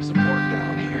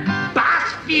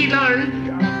 Bassfiedel.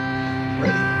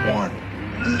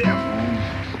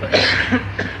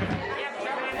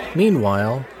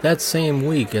 Meanwhile, that same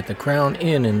week at the Crown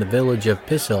Inn in the village of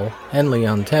Pissel,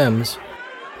 Henley-on-Thames,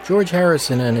 George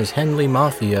Harrison and his Henley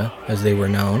Mafia, as they were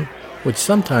known, which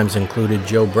sometimes included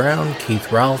Joe Brown,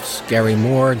 Keith Ralphs, Gary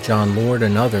Moore, John Lord,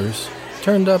 and others,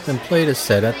 turned up and played a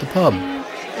set at the pub.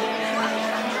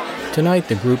 Tonight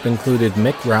the group included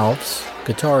Mick Ralphs,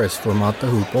 guitarist for Mott the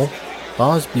Hoople,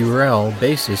 Boz Burrell,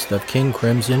 bassist of King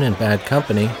Crimson and Bad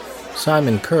Company,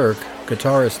 Simon Kirke,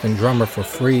 guitarist and drummer for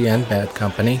Free and Bad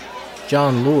Company,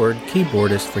 John Lord,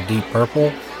 keyboardist for Deep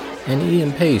Purple, and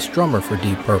Ian Pace, drummer for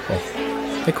Deep Purple.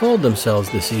 They called themselves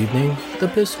this evening the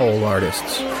Pisshole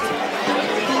Artists.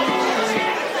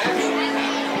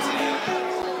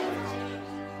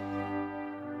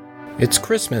 It's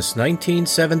Christmas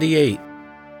 1978.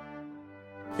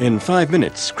 In 5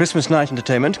 minutes, Christmas night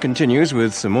entertainment continues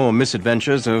with some more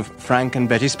misadventures of Frank and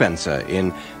Betty Spencer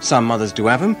in Some Mothers Do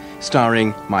Have 'Em,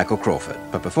 starring Michael Crawford.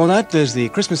 But before that, there's the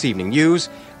Christmas evening news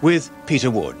with Peter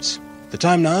Woods. The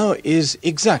time now is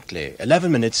exactly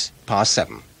 11 minutes past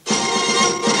 7.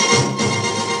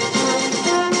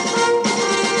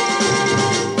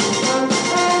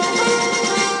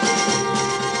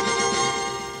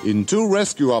 In 2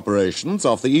 rescue operations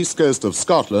off the east coast of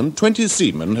Scotland, 20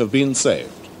 seamen have been saved.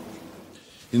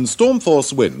 In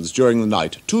storm-force winds during the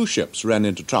night, 2 ships ran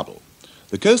into trouble.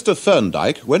 The coast of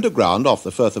Ferndyke went aground off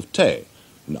the Firth of Tay,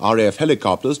 and RAF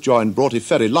helicopters joined Broughty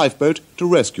Ferry lifeboat to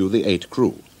rescue the 8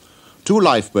 crew. 2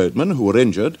 lifeboatmen who were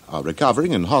injured are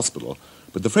recovering in hospital,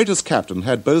 but the freighter's captain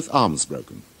had both arms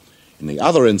broken. In the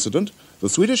other incident, the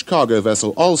Swedish cargo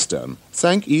vessel Alstern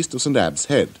sank east of St. Abb's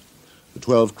Head. The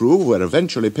 12 crew were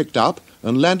eventually picked up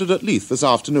and landed at Leith this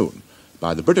afternoon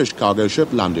by the British cargo ship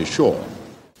Lundy Shore.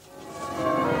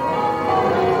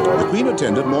 The Queen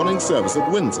attended morning service at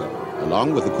Windsor,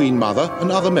 along with the Queen Mother and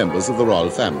other members of the royal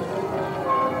family.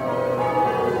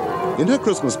 In her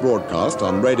Christmas broadcast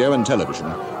on radio and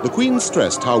television, the Queen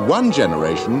stressed how one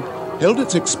generation held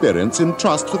its experience in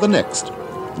trust for the next.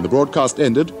 And the broadcast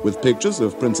ended with pictures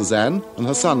of Princess Anne and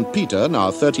her son Peter,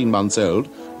 now 13 months old,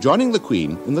 joining the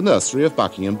Queen in the nursery of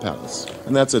Buckingham Palace.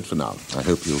 And that's it for now. I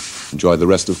hope you'll enjoy the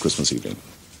rest of Christmas evening.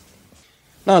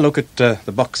 Now look at the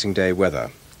Boxing Day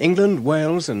weather. England,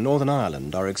 Wales and Northern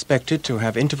Ireland are expected to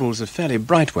have intervals of fairly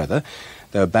bright weather,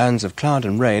 though bands of cloud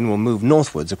and rain will move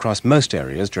northwards across most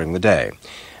areas during the day.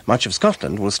 Much of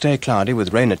Scotland will stay cloudy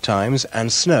with rain at times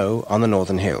and snow on the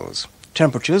northern hills.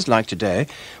 Temperatures, like today,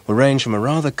 will range from a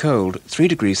rather cold 3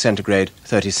 degrees centigrade,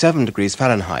 37 degrees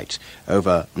Fahrenheit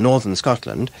over northern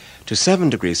Scotland, to 7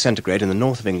 degrees centigrade in the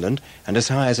north of England, and as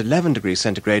high as 11 degrees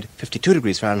centigrade, 52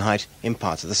 degrees Fahrenheit in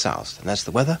parts of the south. And that's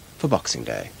the weather for Boxing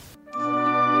Day.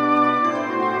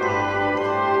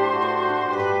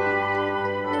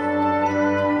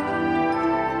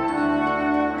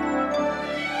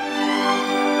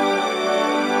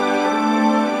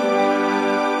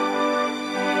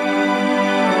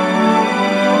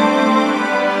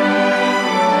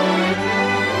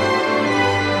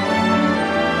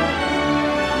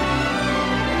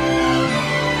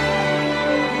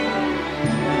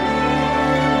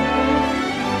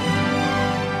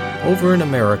 Over in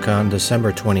America on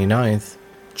December 29th,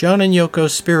 John and Yoko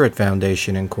Spirit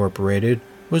Foundation Incorporated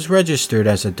was registered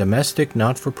as a domestic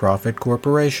not-for-profit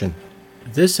corporation.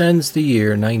 This ends the year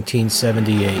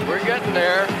 1978. We're getting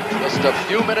there. Just a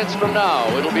few minutes from now,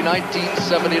 it'll be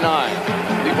 1979.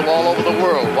 People all over the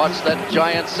world watch that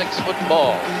giant 6-foot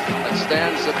ball that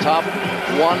stands atop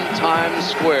One Times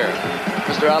Square.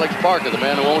 Mr. Alex Parker, the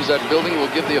man who owns that building, will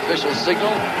give the official signal,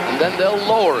 and then they'll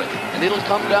lower it, and it'll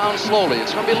come down slowly.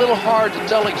 It's going to be a little hard to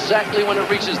tell exactly when it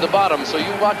reaches the bottom, so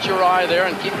you watch your eye there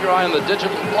and keep your eye on the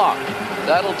digital clock.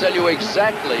 That'll tell you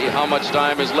exactly how much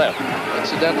time is left.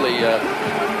 Incidentally,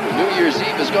 New Year's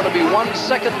Eve is going to be 1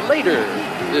 second later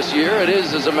this year. It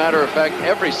is, as a matter of fact,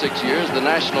 every 6 years, the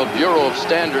National Bureau of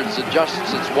Standards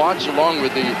adjusts its watch along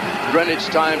with the Greenwich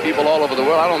time people all over the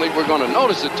world. I don't think we're going to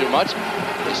notice it too much.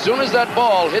 As soon as that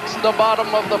ball hits the bottom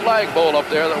of the flagpole up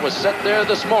there that was set there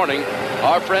this morning,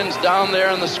 Our friends down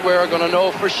there in the square are going to know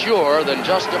for sure that in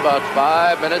just about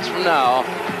 5 minutes from now,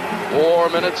 4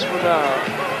 minutes from now,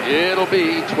 it'll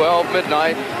be 12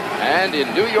 midnight. And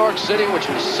in New York City, which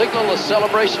will signal a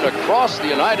celebration across the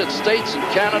United States and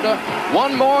Canada,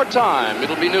 one more time,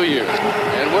 it'll be New Year's.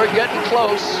 And we're getting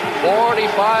close,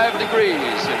 45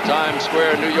 degrees in Times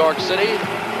Square, New York City.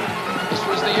 This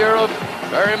was the year of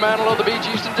Barry Manilow of the Bee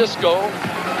Gees and Disco.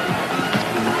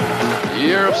 The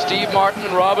year of Steve Martin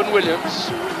and Robin Williams.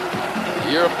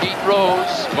 The year of Pete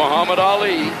Rose, Muhammad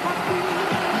Ali.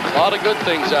 A lot of good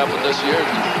things happened this year.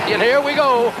 And here we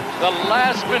go, the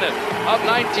last minute of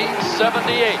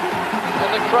 1978.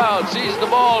 And the crowd sees the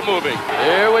ball moving.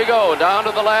 Here we go, down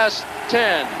to the last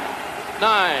 10,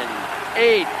 9,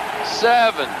 8,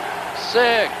 7,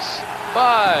 6,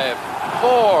 5,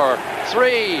 4,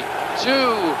 3,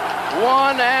 2,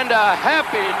 1, and a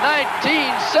happy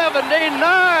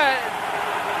 1979!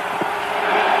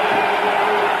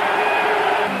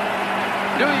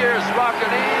 New Year's rockin'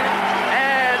 in,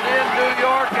 and in New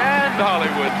York and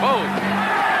Hollywood both.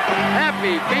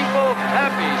 Happy people,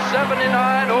 happy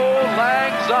 79 Old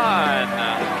Lang Syne.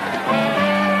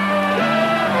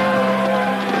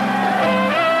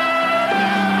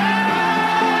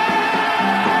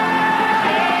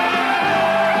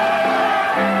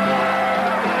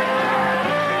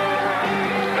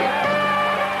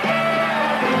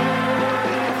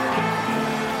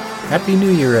 Happy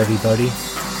New Year, everybody.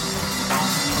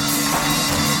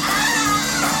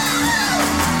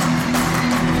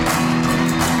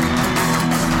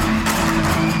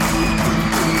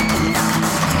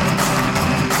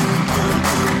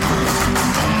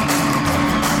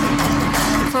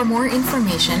 For more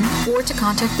information or to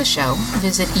contact the show,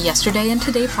 visit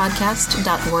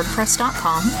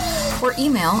yesterdayandtodaypodcast.wordpress.com or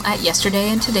email at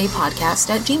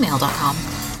yesterdayandtodaypodcast@gmail.com.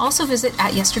 Also visit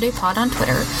 @YesterdayPod on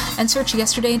Twitter and search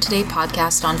Yesterday and Today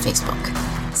Podcast on Facebook.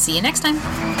 See you next time.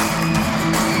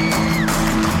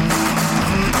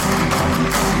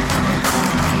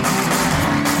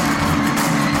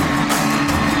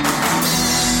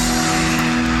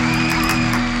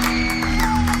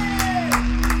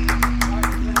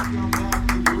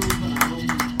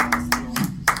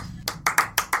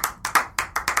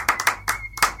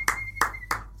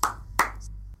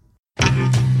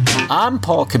 I'm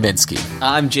Paul Kaminsky.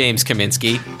 I'm James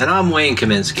Kaminsky. And I'm Wayne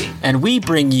Kaminsky. And we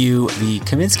bring you the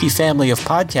Kaminsky family of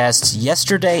podcasts,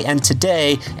 Yesterday and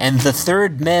Today, and the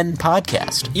Third Men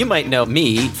podcast. You might know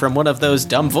me from one of those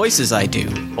dumb voices I do,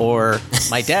 or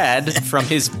my dad from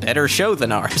his better show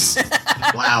than ours.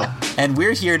 Wow. And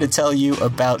we're here to tell you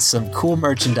about some cool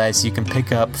merchandise you can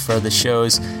pick up for the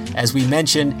shows. As we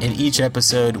mention in each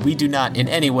episode, we do not in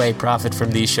any way profit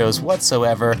from these shows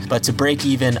whatsoever, but to break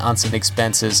even on some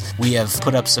expenses, we have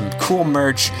put up some cool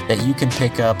merch that you can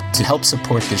pick up to help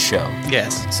support the show.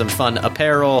 Yes, some fun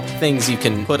apparel, things you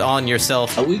can put on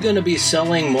yourself. Are we going to be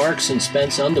selling Marks and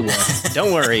Spence underwear?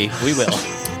 Don't worry, we will.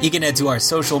 You can head to our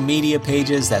social media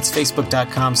pages. That's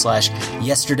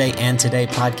facebook.com/Yesterday and Today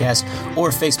podcast or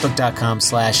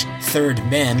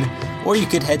facebook.com/thirdmen. Or you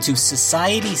could head to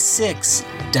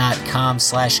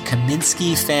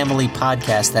society6.com/Kaminsky Family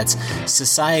Podcast. That's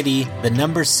society, the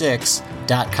number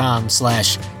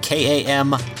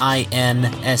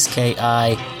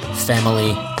 6.com/KAMINSKI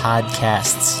Family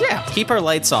Podcasts. Yeah, keep our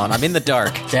lights on. I'm in the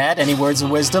dark. Dad, any words of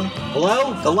wisdom?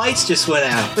 Hello? The lights just went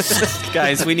out.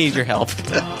 Guys, we need your help.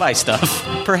 Buy stuff.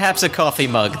 Perhaps a coffee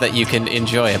mug that you can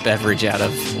enjoy a beverage out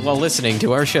of while listening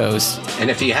to our shows. And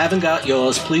if you haven't got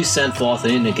yours, please send forth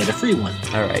in and get a free one.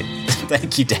 All right.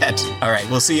 Thank you, Dad. All right,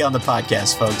 we'll see you on the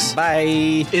podcast, folks.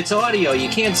 Bye. It's audio. You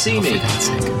can't see me. For God's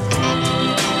sake.